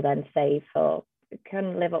 She'll then save for,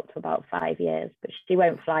 can live up to about 5 years, but she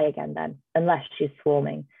won't fly again then, unless she's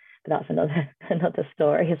swarming. But that's another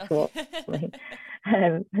story, of swarming.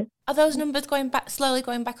 Are those numbers slowly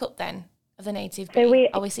going back up then, of the native bee?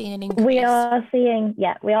 Are we seeing an increase? We are seeing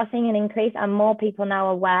an increase, and more people now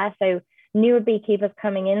are aware. So newer beekeepers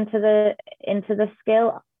coming into the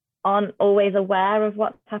skill aren't always aware of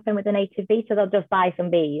what's happened with the native bee, so they'll just buy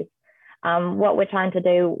some bees. What we're trying to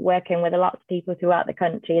do, working with a lot of people throughout the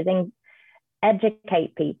country, is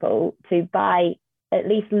educate people to buy at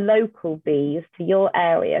least local bees to your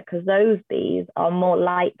area, because those bees are more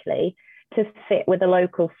likely to fit with the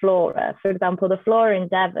local flora. For example, the flora in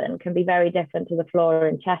Devon can be very different to the flora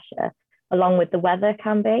in Cheshire, along with the weather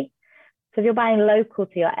can be. So if you're buying local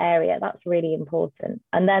to your area, that's really important.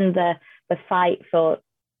 And then the fight for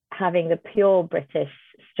having the pure British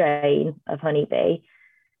strain of honeybee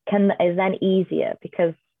is then easier,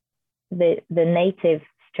 because the native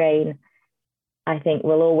strain, I think,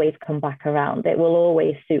 will always come back around. It will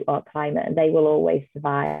always suit our climate, and they will always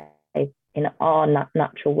survive in our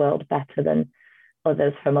natural world better than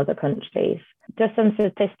others from other countries. Just some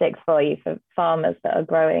statistics for you for farmers that are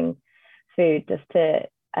growing food, just to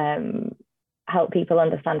help people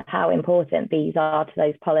understand how important bees are to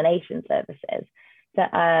those pollination services. So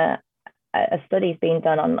a study's been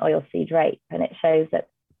done on oilseed rape, and it shows that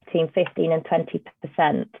between 15 and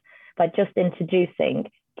 20%, by just introducing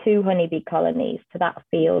 2 honeybee colonies to that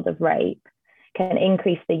field of rape, can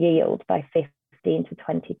increase the yield by 15 to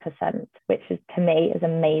 20%, which is, to me, is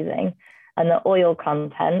amazing. And the oil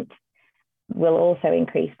content will also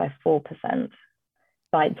increase by 4%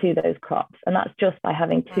 to those crops. And that's just by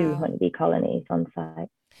having 2 honeybee colonies on site.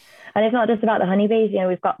 And it's not just about the honeybees.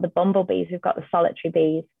 We've got the bumblebees, we've got the solitary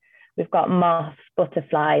bees, we've got moths,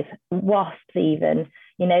 butterflies, wasps even.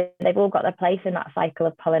 They've all got their place in that cycle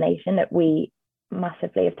of pollination that we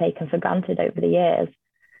massively have taken for granted over the years.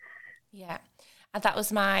 Yeah. And that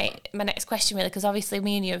was my next question, really, because obviously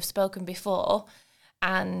me and you have spoken before,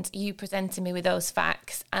 and you presented me with those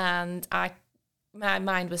facts, and my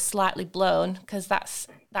mind was slightly blown, because that's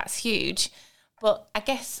huge. But I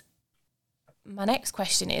guess my next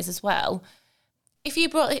question is as well, if you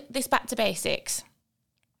brought this back to basics,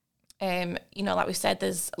 like we said,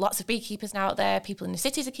 there's lots of beekeepers now out there, people in the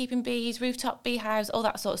cities are keeping bees, rooftop beehives, all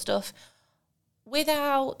that sort of stuff.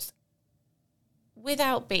 Without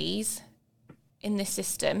bees in this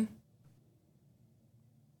system,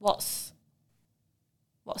 what's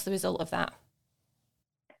the result of that?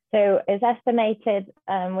 So it's estimated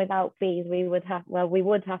without bees, we would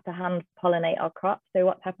have to hand pollinate our crops. So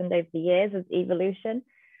what's happened over the years is evolution.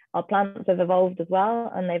 Our plants have evolved as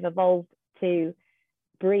well, and they've evolved to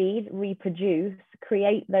breed, reproduce,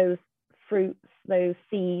 create those fruits, those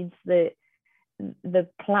seeds, the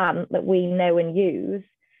plant that we know and use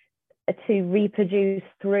to reproduce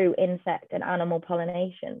through insect and animal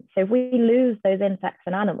pollination. So if we lose those insects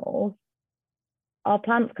and animals, our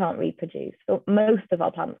plants can't reproduce. So most of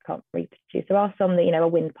our plants can't reproduce. There are some that are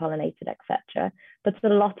wind pollinated, etc. But a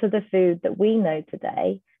lot of the food that we know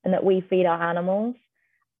today and that we feed our animals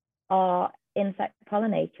are insect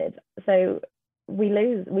pollinated. So we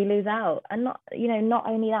lose out. And not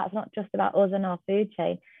only that, it's not just about us and our food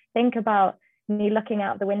chain. Think about when you're looking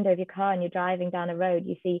out the window of your car and you're driving down a road,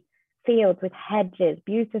 you see fields with hedges,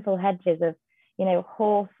 beautiful hedges of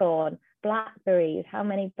hawthorn, blackberries. How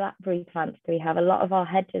many blackberry plants do we have? A lot of our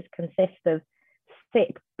hedges consist of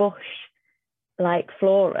thick bush like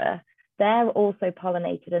flora. They're also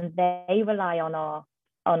pollinated, and they rely on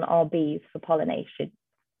our bees for pollination,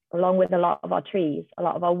 along with a lot of our trees, a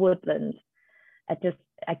lot of our woodland. I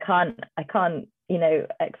can't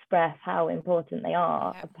express how important they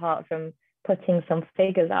are, apart from putting some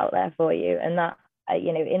figures out there for you. And that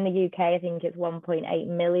in the UK, I think it's 1.8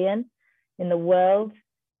 million. In the world,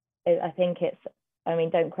 I think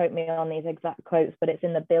don't quote me on these exact quotes, but it's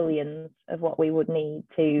in the billions of what we would need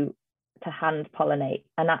to hand pollinate.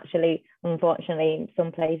 And actually, unfortunately, in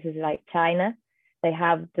some places like China, they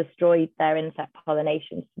have destroyed their insect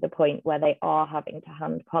pollinations to the point where they are having to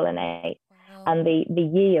hand pollinate. Wow. And the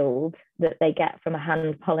yield that they get from a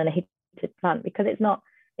hand pollinated plant, because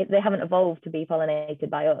they haven't evolved to be pollinated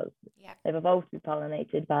by us. Yeah. They've evolved to be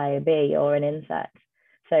pollinated by a bee or an insect.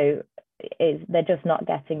 So they're just not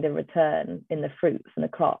getting the return in the fruits and the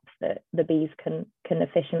crops that the bees can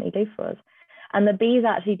efficiently do for us. And the bees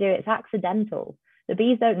actually do, it's accidental. The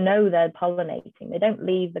bees don't know they're pollinating. They don't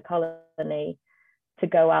leave the colony to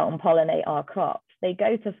go out and pollinate our crops. They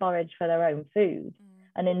go to forage for their own food.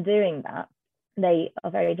 And in doing that, they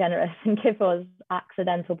are very generous and give us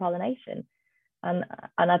accidental pollination. And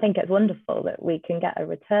I think it's wonderful that we can get a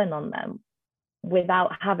return on them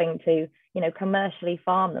without having to, commercially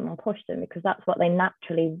farm them and push them, because that's what they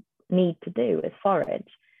naturally need to do, is forage.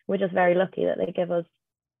 We're just very lucky that they give us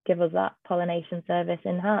that pollination service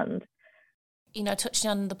in hand. Touching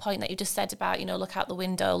on the point that you just said about, look out the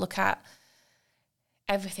window, look at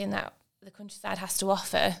everything that the countryside has to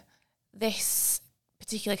offer. This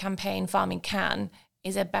particular campaign, Farming Can,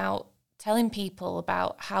 is about telling people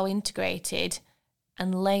about how integrated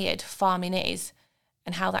and layered farming is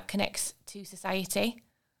and how that connects to society.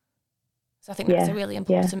 So I think that's a really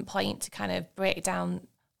important point, to kind of break down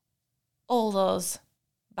all those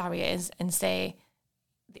barriers and say,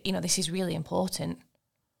 this is really important.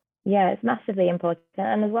 Yeah, it's massively important.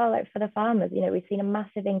 And as well, like for the farmers, we've seen a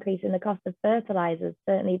massive increase in the cost of fertilizers,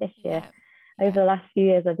 certainly this year. Over the last few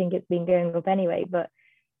years, I think it's been going up anyway. But,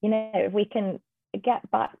 if we can get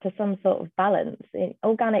back to some sort of balance,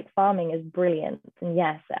 organic farming is brilliant. And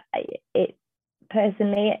yes, it's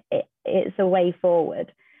a way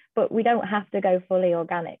forward. But we don't have to go fully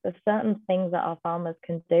organic. There's certain things that our farmers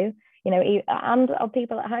can do, and our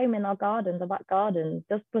people at home in our gardens, our back gardens,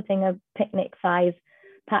 just putting a picnic size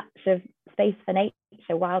patch of space for nature,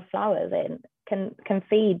 wildflowers in, can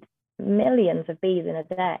feed millions of bees in a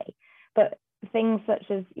day. But things such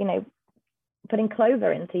as, putting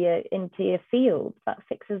clover into your fields, that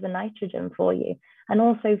fixes the nitrogen for you, and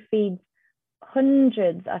also feeds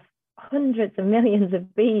hundreds of millions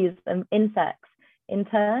of bees and insects in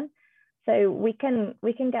turn. So we can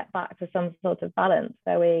get back to some sort of balance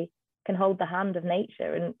where we can hold the hand of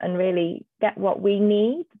nature and really get what we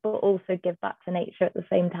need, but also give back to nature at the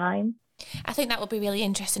same time. I think that would be really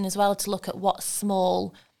interesting as well, to look at what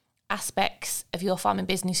small aspects of your farming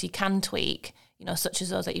business you can tweak, such as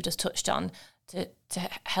those that you've just touched on, to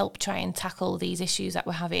help try and tackle these issues that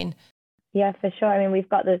we're having. Yeah, for sure. I mean, we've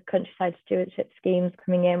got the countryside stewardship schemes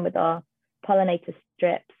coming in with our pollinator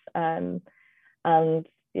strips and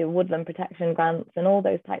woodland protection grants and all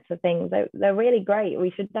those types of things. They're really great.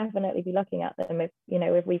 We should definitely be looking at them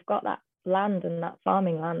if we've got that land and that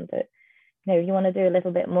farming land that, you want to do a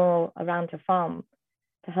little bit more around your farm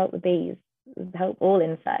to help the bees, help all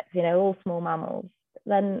insects, all small mammals,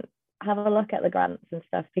 then have a look at the grants and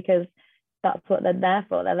stuff, because that's what they're there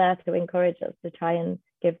for. They're there to encourage us to try and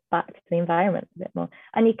give back to the environment a bit more.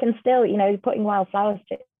 And you can still, putting wildflower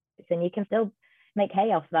strips in, you can still make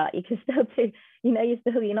hay off that. You can still do,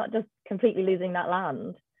 you're not just completely losing that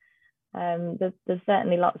land. There's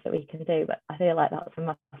certainly lots that we can do, but I feel like that's a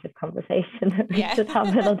massive conversation that we should have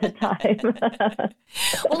another time.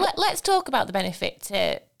 Well, let's talk about the benefit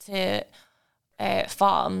to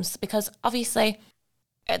farms, because obviously,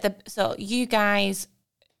 so you guys,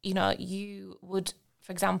 you would,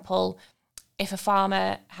 for example, if a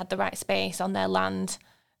farmer had the right space on their land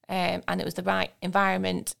and it was the right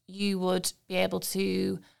environment, you would be able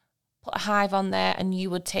to put a hive on there and you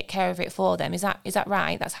would take care of it for them. Is that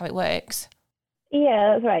right? That's how it works?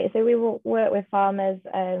 Yeah, that's right. So we will work with farmers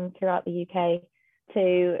throughout the UK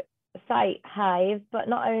to site hives, but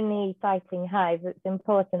not only siting hives, it's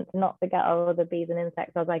important to not forget all other bees and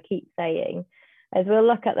insects, as I keep saying, as we'll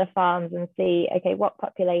look at the farms and see, okay, what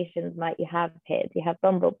populations might you have here? Do you have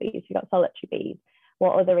bumblebees? You've got solitary bees.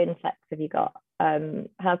 What other insects have you got?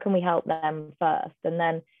 How can we help them first? And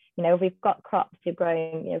then, if we've got crops, you're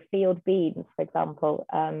growing, field beans, for example,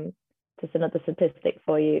 just another statistic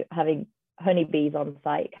for you, having honeybees on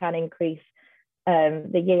site can increase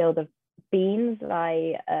the yield of beans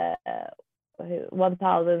by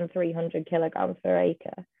 1,300 kilograms per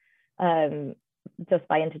acre. Just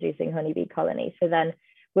by introducing honeybee colonies. So then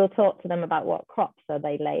we'll talk to them about what crops are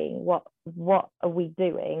they laying, what are we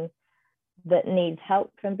doing that needs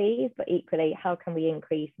help from bees, but equally, how can we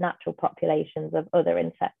increase natural populations of other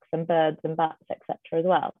insects and birds and bats, etc. as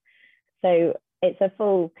well. So it's a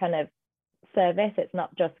full kind of service. It's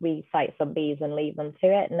not just we site some bees and leave them to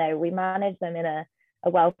it. No, we manage them in a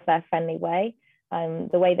welfare friendly way. The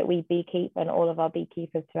way that we beekeep, and all of our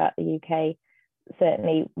beekeepers throughout the UK,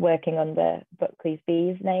 certainly working under Buckley's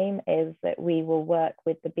Bees name, is that we will work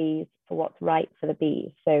with the bees for what's right for the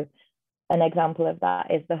bees. So an example of that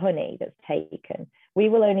is the honey that's taken. We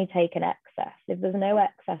will only take an excess. If there's no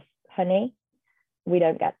excess honey, we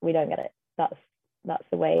don't get it. That's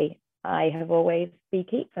the way I have always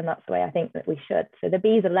beekeep, and that's the way I think that we should. So the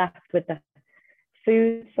bees are left with the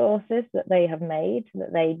food sources that they have made,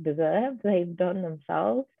 that they deserve, they've done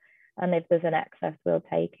themselves. And if there's an excess, we'll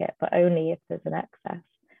take it, but only if there's an excess.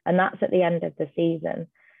 And that's at the end of the season.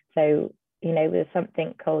 So, there's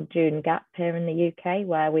something called June gap here in the UK,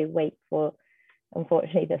 where we wait for,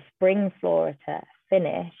 unfortunately, the spring flora to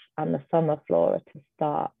finish and the summer flora to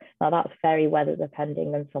start. Now, that's very weather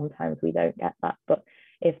depending, and sometimes we don't get that. But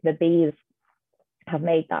if the bees have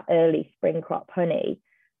made that early spring crop honey,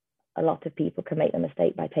 a lot of people can make the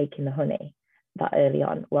mistake by taking the honey that early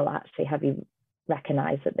on. Well, actually, have you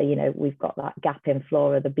recognize that we've got that gap in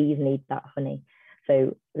flora, the bees need that honey,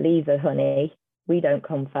 so leave the honey, we don't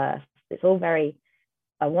come first. It's all very,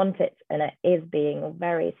 I want it, and it is being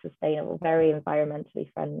very sustainable, very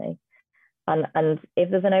environmentally friendly. And if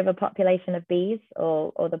there's an overpopulation of bees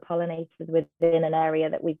or the pollinators within an area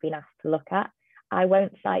that we've been asked to look at, I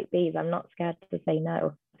won't site bees. I'm not scared to say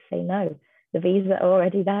no. The bees that are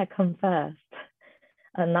already there come first.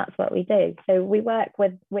 And that's what we do. So we work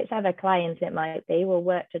with whichever client it might be. We'll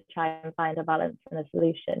work to try and find a balance and a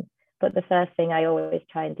solution. But the first thing I always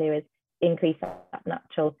try and do is increase that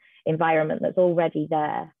natural environment that's already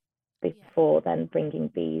there before then bringing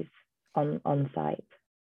bees on site.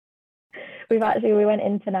 We went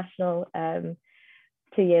international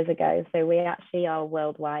 2 years ago. So we actually are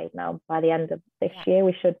worldwide now. By the end of this year,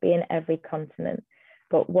 we should be in every continent.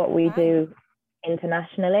 But what we do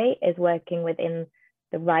internationally is working within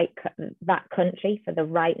that country for the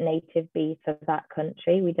right native bees for that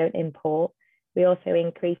country. We don't import. We also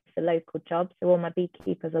increase the local jobs. So all my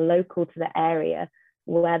beekeepers are local to the area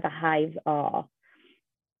where the hives are.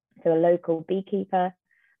 So a local beekeeper,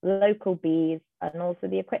 local bees, and also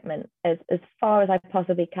the equipment. As far as I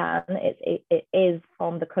possibly can, it is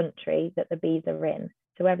from the country that the bees are in.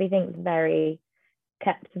 So everything's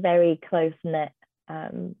kept very close knit,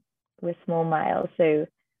 with small miles. So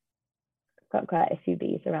got quite a few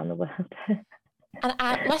bees around the world. And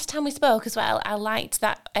last time we spoke as well, I liked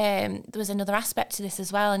that there was another aspect to this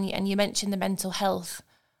as well, and you mentioned the mental health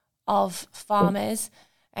of farmers,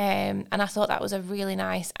 and I thought that was a really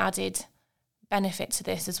nice added benefit to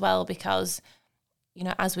this as well, because, you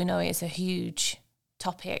know, as we know, it's a huge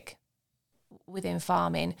topic within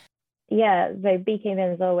farming. Yeah, so beekeeping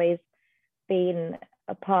has always been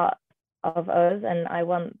a part of us, and I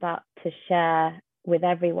want that to share with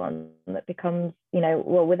everyone that becomes, you know,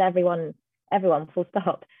 well, with everyone full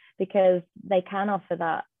stop, because they can offer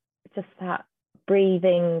that, just that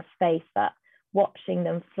breathing space, that watching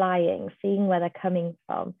them flying, seeing where they're coming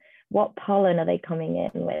from, what pollen are they coming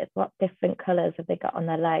in with, what different colours have they got on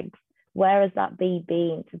their legs, where has that bee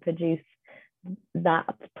been to produce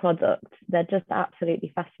that product. They're just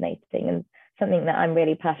absolutely fascinating, and something that I'm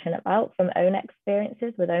really passionate about from own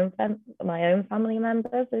experiences with my own family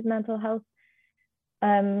members with mental health,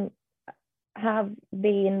 have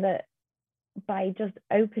been that by just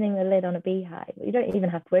opening the lid on a beehive, you don't even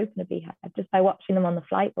have to open a beehive, just by watching them on the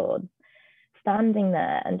flight boards, standing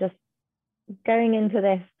there and just going into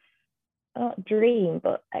this, not dream,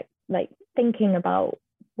 but like thinking about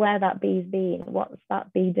where that bee's been, what's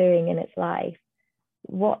that bee doing in its life,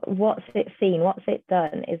 what's it seen, what's it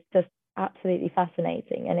done, is just absolutely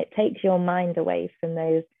fascinating. And it takes your mind away from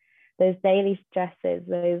those daily stresses,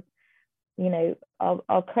 those, you know,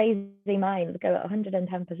 our crazy minds go at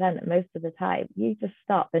 110% most of the time. You just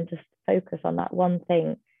stop and just focus on that one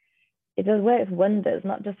thing. It does work wonders,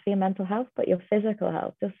 not just for your mental health, but your physical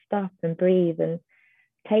health. Just stop and breathe and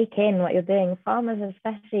take in what you're doing. Farmers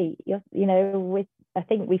especially, you know, I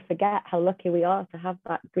think we forget how lucky we are to have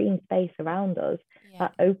that green space around us,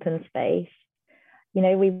 that open space. You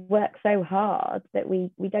know, we work so hard that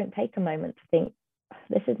we don't take a moment to think,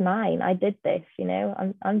 this is mine, I did this, you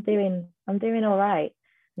know, I'm doing all right.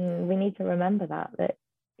 And we need to remember that,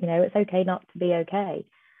 you know, it's okay not to be okay.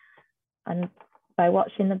 And by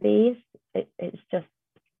watching the bees, it's just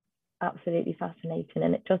absolutely fascinating,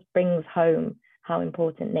 and it just brings home how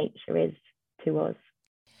important nature is to us.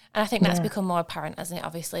 And I think that's become more apparent, hasn't it?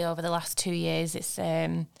 Obviously, over the last 2 years, it's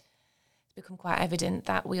become quite evident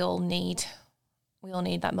that we all need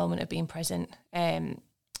that moment of being present.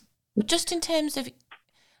 But just in terms of,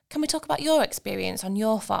 can we talk about your experience on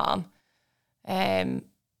your farm?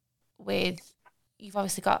 With, you've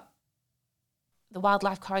obviously got the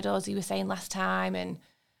wildlife corridors you were saying last time,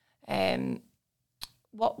 and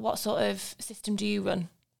what sort of system do you run?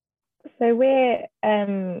 So we're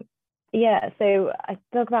so I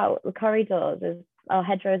talk about the corridors as our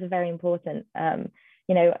hedgerows are very important.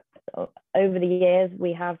 You know, over the years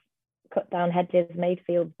we have cut down hedges, made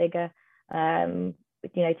fields bigger.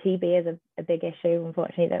 You know, TB is a big issue,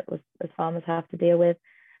 unfortunately, that as farmers have to deal with.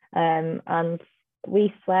 And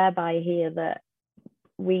we swear by here that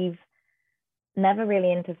we've never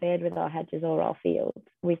really interfered with our hedges or our fields.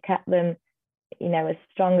 We've kept them, you know, as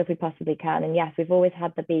strong as we possibly can. And yes, we've always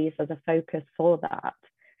had the bees as a focus for that.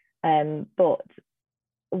 But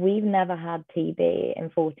we've never had TB in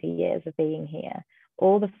 40 years of being here.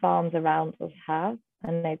 All the farms around us have.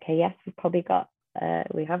 And okay, yes,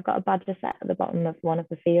 we have got a badger set at the bottom of one of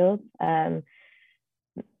the fields.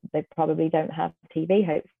 They probably don't have TB.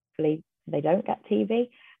 Hopefully they don't get TB.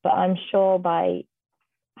 But I'm sure by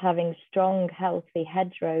having strong, healthy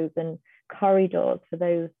hedgerows and corridors for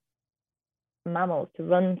those mammals to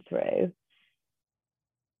run through,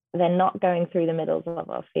 they're not going through the middles of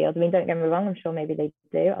our fields. I mean, don't get me wrong, I'm sure maybe they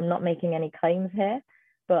do. I'm not making any claims here,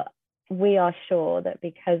 but we are sure that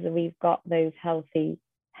because we've got those healthy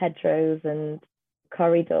hedgerows and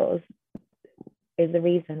corridors is the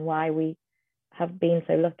reason why we have been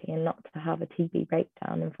so lucky and not to have a TB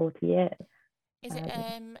breakdown in 40 years. Is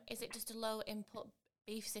it just a low input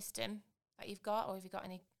beef system that you've got, or have you got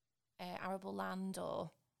any arable land? Or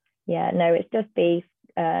no, it's just beef.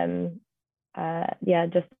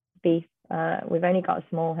 Just beef. We've only got a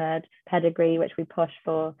small herd, pedigree, which we push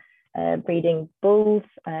for breeding bulls,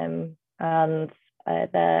 and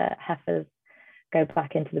the heifers go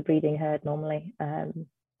back into the breeding herd normally, and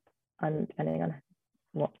depending on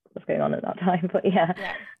what's going on at that time. But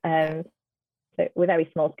so we're very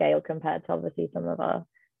small scale compared to obviously some of our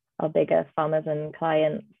bigger farmers and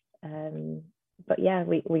clients. But yeah,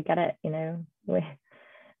 we get it, you know,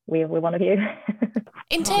 we're one of you.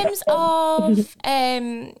 In terms of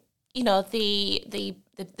you know, the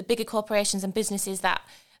bigger corporations and businesses that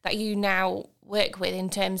you now work with in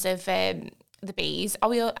terms of the bees,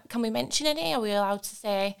 can we mention any? Are we allowed to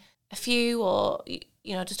say a few, or,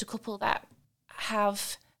 you know, just a couple that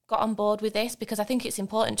have got on board with this? Because I think it's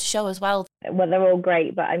important to show as well. Well, they're all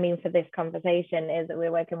great, but I mean, for this conversation, is that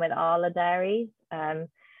we're working with Arla Dairies, and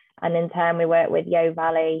in turn we work with Yo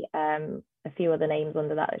Valley, a few other names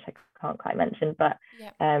under that which I can't quite mention, but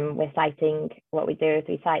we're citing, what we do is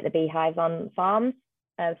we cite the beehives on farms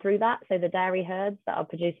through that. So the dairy herds that are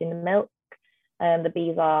producing the milk, the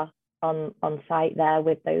bees are on site there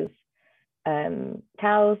with those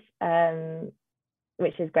cows,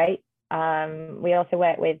 which is great. We also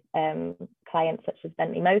work with clients such as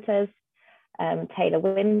Bentley Motors, Taylor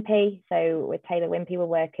Wimpey. So with Taylor Wimpey, we're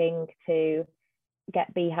working to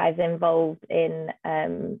get beehives involved in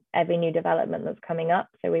every new development that's coming up.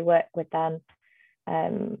 So we work with them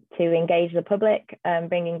to engage the public,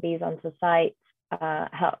 bringing bees onto site,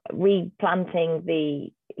 replanting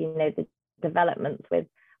the developments with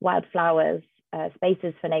wildflowers,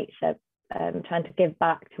 spaces for nature, trying to give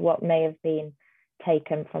back to what may have been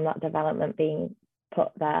taken from that development being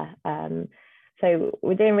put there. So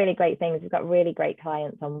we're doing really great things. We've got really great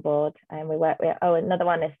clients on board, and we work with, another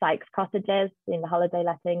one is Sykes Cottages in the holiday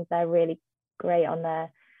lettings. They're really great on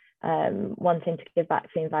there, wanting to give back to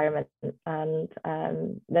the environment. And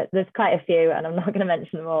there's quite a few, and I'm not going to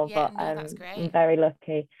mention them all, but that's great. I'm very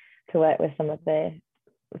lucky to work with some of the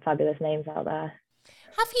fabulous names out there.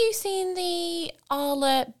 Have you seen the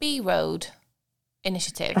Arla Bee Road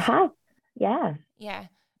initiative? I have, yeah. Yeah.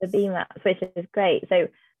 The bee maps, which is great. So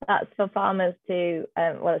that's for farmers to,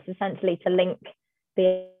 it's essentially to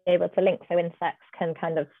be able to link so insects can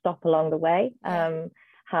kind of stop along the way,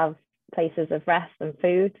 have places of rest and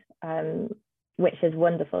food, which is a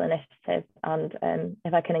wonderful initiative. And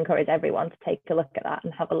if I can encourage everyone to take a look at that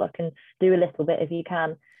and have a look and do a little bit if you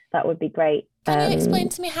can, that would be great. Can you explain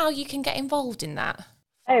to me how you can get involved in that?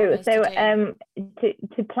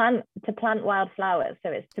 To plant wildflowers. So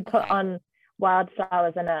it's to put on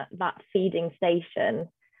wildflowers in that feeding station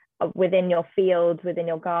within your fields, within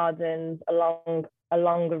your gardens, along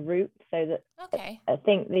a route. So that I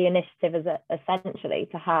think the initiative is essentially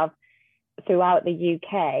to have throughout the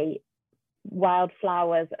UK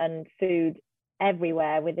wildflowers and food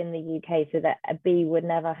everywhere within the UK, so that a bee would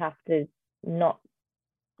never have to not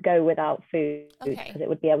go without food, because it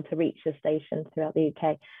would be able to reach the station throughout the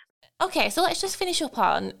UK. Okay, so let's just finish up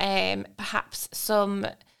on perhaps some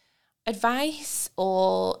advice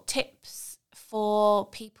or tips for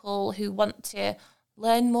people who want to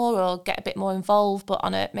learn more or get a bit more involved, but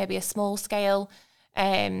on maybe a small scale.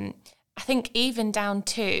 I think even down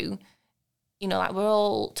to, like we're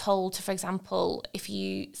all told to, for example, if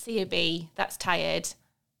you see a bee that's tired,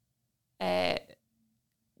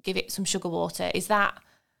 give it some sugar water. Is that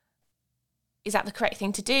the correct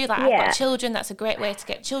thing to do? Like, I've got children, that's a great way to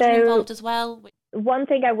get children involved as well. One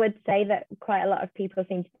thing I would say that quite a lot of people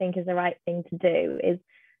seem to think is the right thing to do is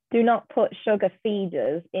do not put sugar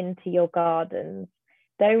feeders into your gardens.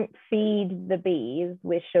 Don't feed the bees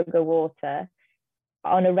with sugar water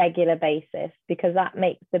on a regular basis, because that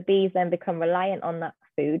makes the bees then become reliant on that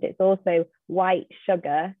food. It's also white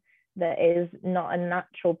sugar that is not a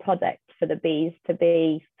natural product for the bees to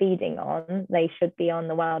be feeding on. They should be on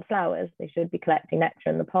the wildflowers. They should be collecting nectar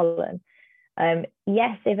and the pollen.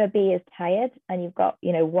 Yes, if a bee is tired and you've got,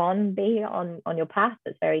 one bee on your path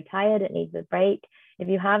that's very tired, it needs a break. If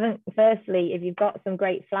you've got some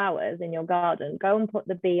great flowers in your garden, go and put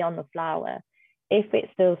the bee on the flower. If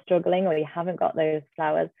it's still struggling or you haven't got those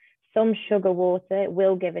flowers, some sugar water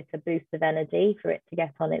will give it a boost of energy for it to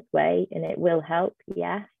get on its way, and it will help,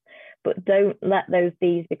 yes. But don't let those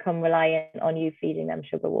bees become reliant on you feeding them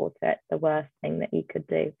sugar water. It's the worst thing that you could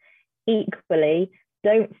do. Equally,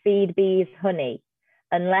 don't feed bees honey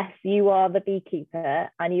unless you are the beekeeper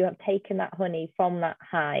and you have taken that honey from that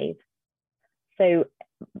hive. So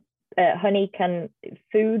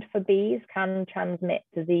food for bees can transmit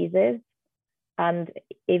diseases. And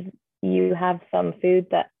if you have some food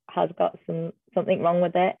that has got something wrong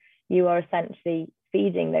with it, you are essentially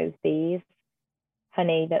feeding those bees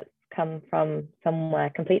honey that's come from somewhere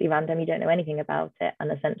completely random. You don't know anything about it,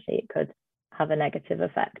 and essentially it could have a negative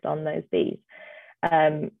effect on those bees.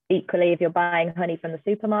 Equally, if you're buying honey from the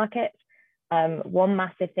supermarket, one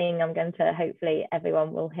massive thing I'm going to, hopefully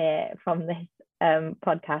everyone will hear from this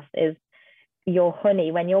podcast, is your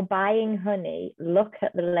honey. When you're buying honey, look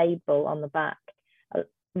at the label on the back.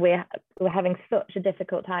 We're having such a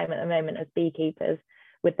difficult time at the moment as beekeepers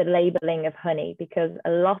with the labeling of honey, because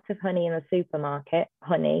a lot of honey in the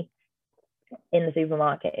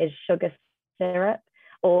supermarket is sugar syrup.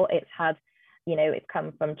 or it's had, it's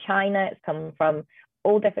come from China, it's come from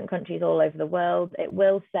all different countries all over the world. It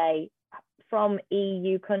will say from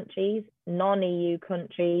EU countries, non-EU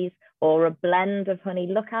countries, or a blend of honey.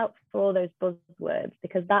 Look out for all those buzzwords,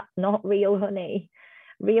 because that's not real honey.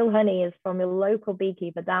 Real honey is from your local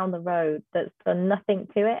beekeeper down the road that's done nothing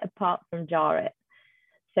to it apart from jar it.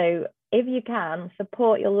 So if you can,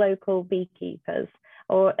 support your local beekeepers,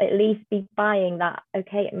 or at least be buying that.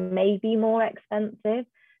 Okay, it may be more expensive.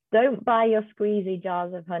 Don't buy your squeezy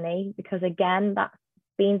jars of honey, because again, that's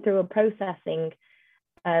been through a processing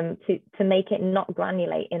to make it not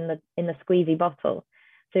granulate in the squeezy bottle.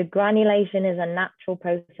 So granulation is a natural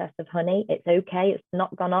process of honey. It's okay, it's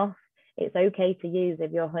not gone off. It's okay to use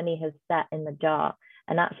if your honey has set in the jar.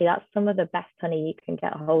 And actually that's some of the best honey you can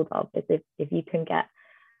get a hold of, is if you can get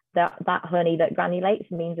that honey that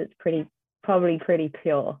granulates, means it's probably pretty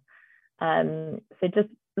pure. So just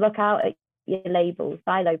look out at your labels,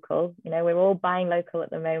 buy local. We're all buying local at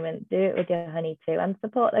the moment. Do it with your honey too, and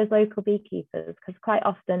support those local beekeepers, because quite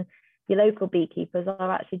often your local beekeepers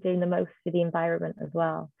are actually doing the most for the environment as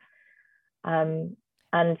well. And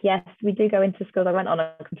yes, we do go into schools. I went on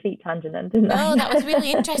a complete tangent then, didn't I? No, that was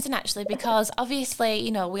really interesting actually, because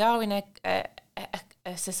obviously, we are in a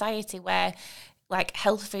society where like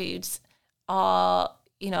health foods are,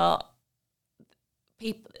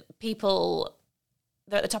 people,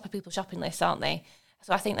 they're at the top of people's shopping lists, aren't they?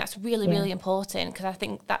 So I think that's really, really important, because I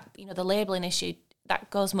think that, the labelling issue, that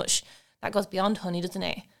goes beyond honey, doesn't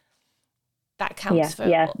it? That counts for,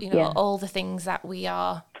 all the things that we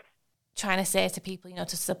are trying to say to people,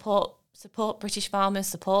 to support British farmers,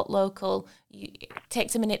 support local. It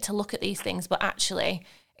takes a minute to look at these things, but actually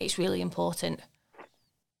it's really important.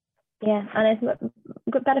 Yeah, and it's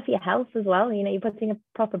better for your health as well. You're putting a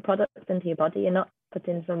proper product into your body. You're not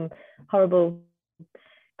putting some horrible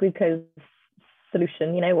glucose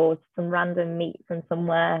solution, or some random meat from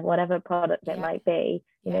somewhere, whatever product it might be.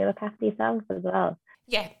 Look after yourself as well.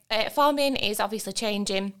 Yeah, farming is obviously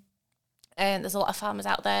changing. And there's a lot of farmers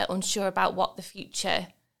out there unsure about what the future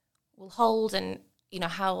will hold, and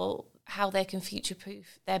how they can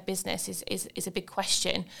future-proof their business is a big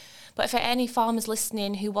question. But for any farmers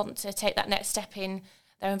listening who want to take that next step in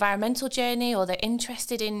their environmental journey, or they're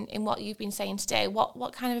interested in what you've been saying today,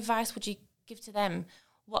 what kind of advice would you give to them?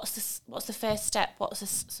 What's the first step? What's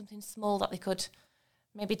something small that they could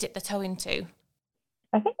maybe dip their toe into?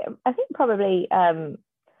 I think probably having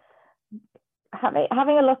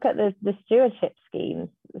a look at the stewardship schemes,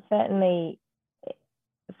 certainly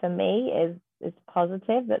for me is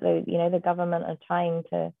positive, that the government are trying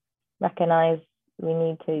to recognise we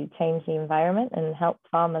need to change the environment and help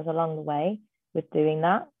farmers along the way with doing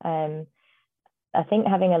that. I think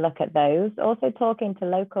having a look at those, also talking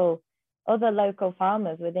to other local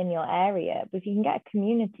farmers within your area. If you can get a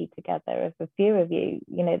community together of a few of you,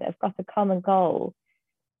 that have got a common goal,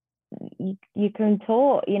 you can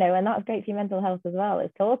talk, and that's great for your mental health as well,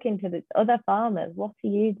 is talking to the other farmers. What are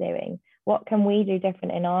you doing? What can we do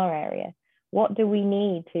different in our area? What do we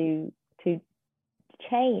need to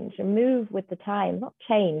change and move with the times? Not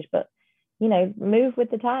change, but move with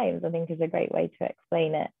the times, I think, is a great way to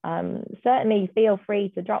explain it. Certainly feel free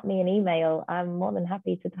to drop me an email. I'm more than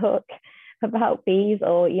happy to talk about bees,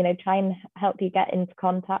 or try and help you get into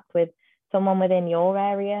contact with someone within your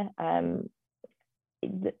area. I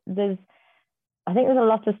think there's a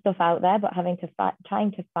lot of stuff out there, but trying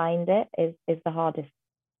to find it is the hardest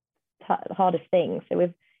thing. So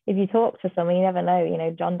if you talk to someone, you never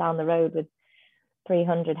know, John down the road with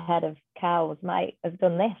 300 head of cows might have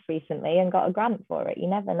done this recently and got a grant for it. You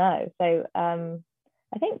never know. So I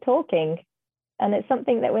think talking, and it's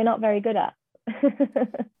something that we're not very good at.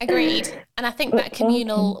 Agreed. And I think that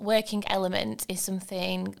communal working element is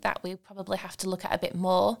something that we probably have to look at a bit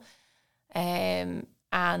more, and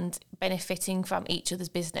benefiting from each other's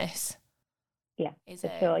business. Yeah, for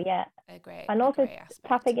sure. Yeah, and also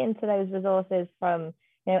tapping into those resources from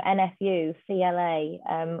NFU, CLA,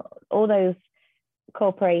 all those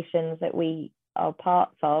corporations that we are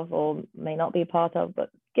parts of or may not be a part of, but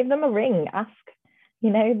give them a ring, ask.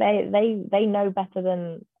 They know better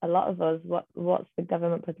than a lot of us what's the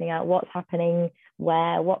government putting out, what's happening,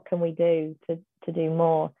 what can we do to do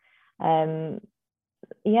more. I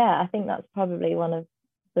think that's probably one of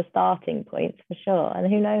the starting points for sure, and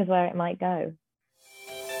who knows where it might go.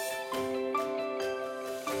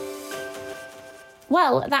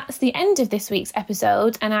 Well, that's the end of this week's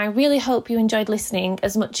episode, and I really hope you enjoyed listening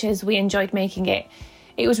as much as we enjoyed making it.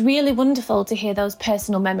 It was really wonderful to hear those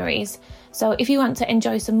personal memories. So if you want to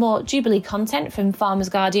enjoy some more Jubilee content from Farmers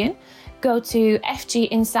Guardian, go to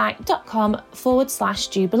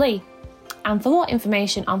fginsight.com/Jubilee. And for more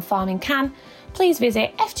information on Farming Can, please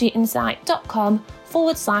visit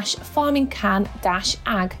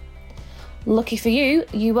fginsight.com/farmingcan-ag. Lucky for you,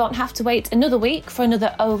 you won't have to wait another week for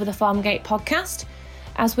another Over the Farm Gate podcast,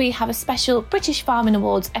 as we have a special British Farming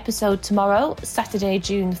Awards episode tomorrow, Saturday,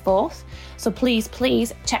 June 4th. So please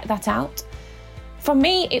check that out. From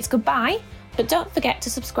me, it's goodbye, but don't forget to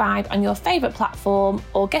subscribe on your favourite platform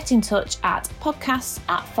or get in touch at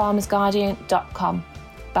podcasts@farmersguardian.com.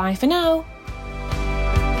 Bye for now.